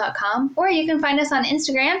 naniwhat.podcast@gmail.com, or you can find us on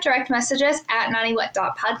Instagram, direct message us at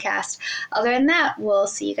naniwhat.podcast. Other than that, we'll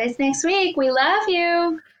see you guys next week. We love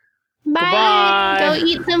you. Bye. Goodbye. Go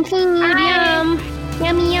eat some food. Bye. Yum.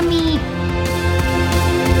 Yummy, yummy.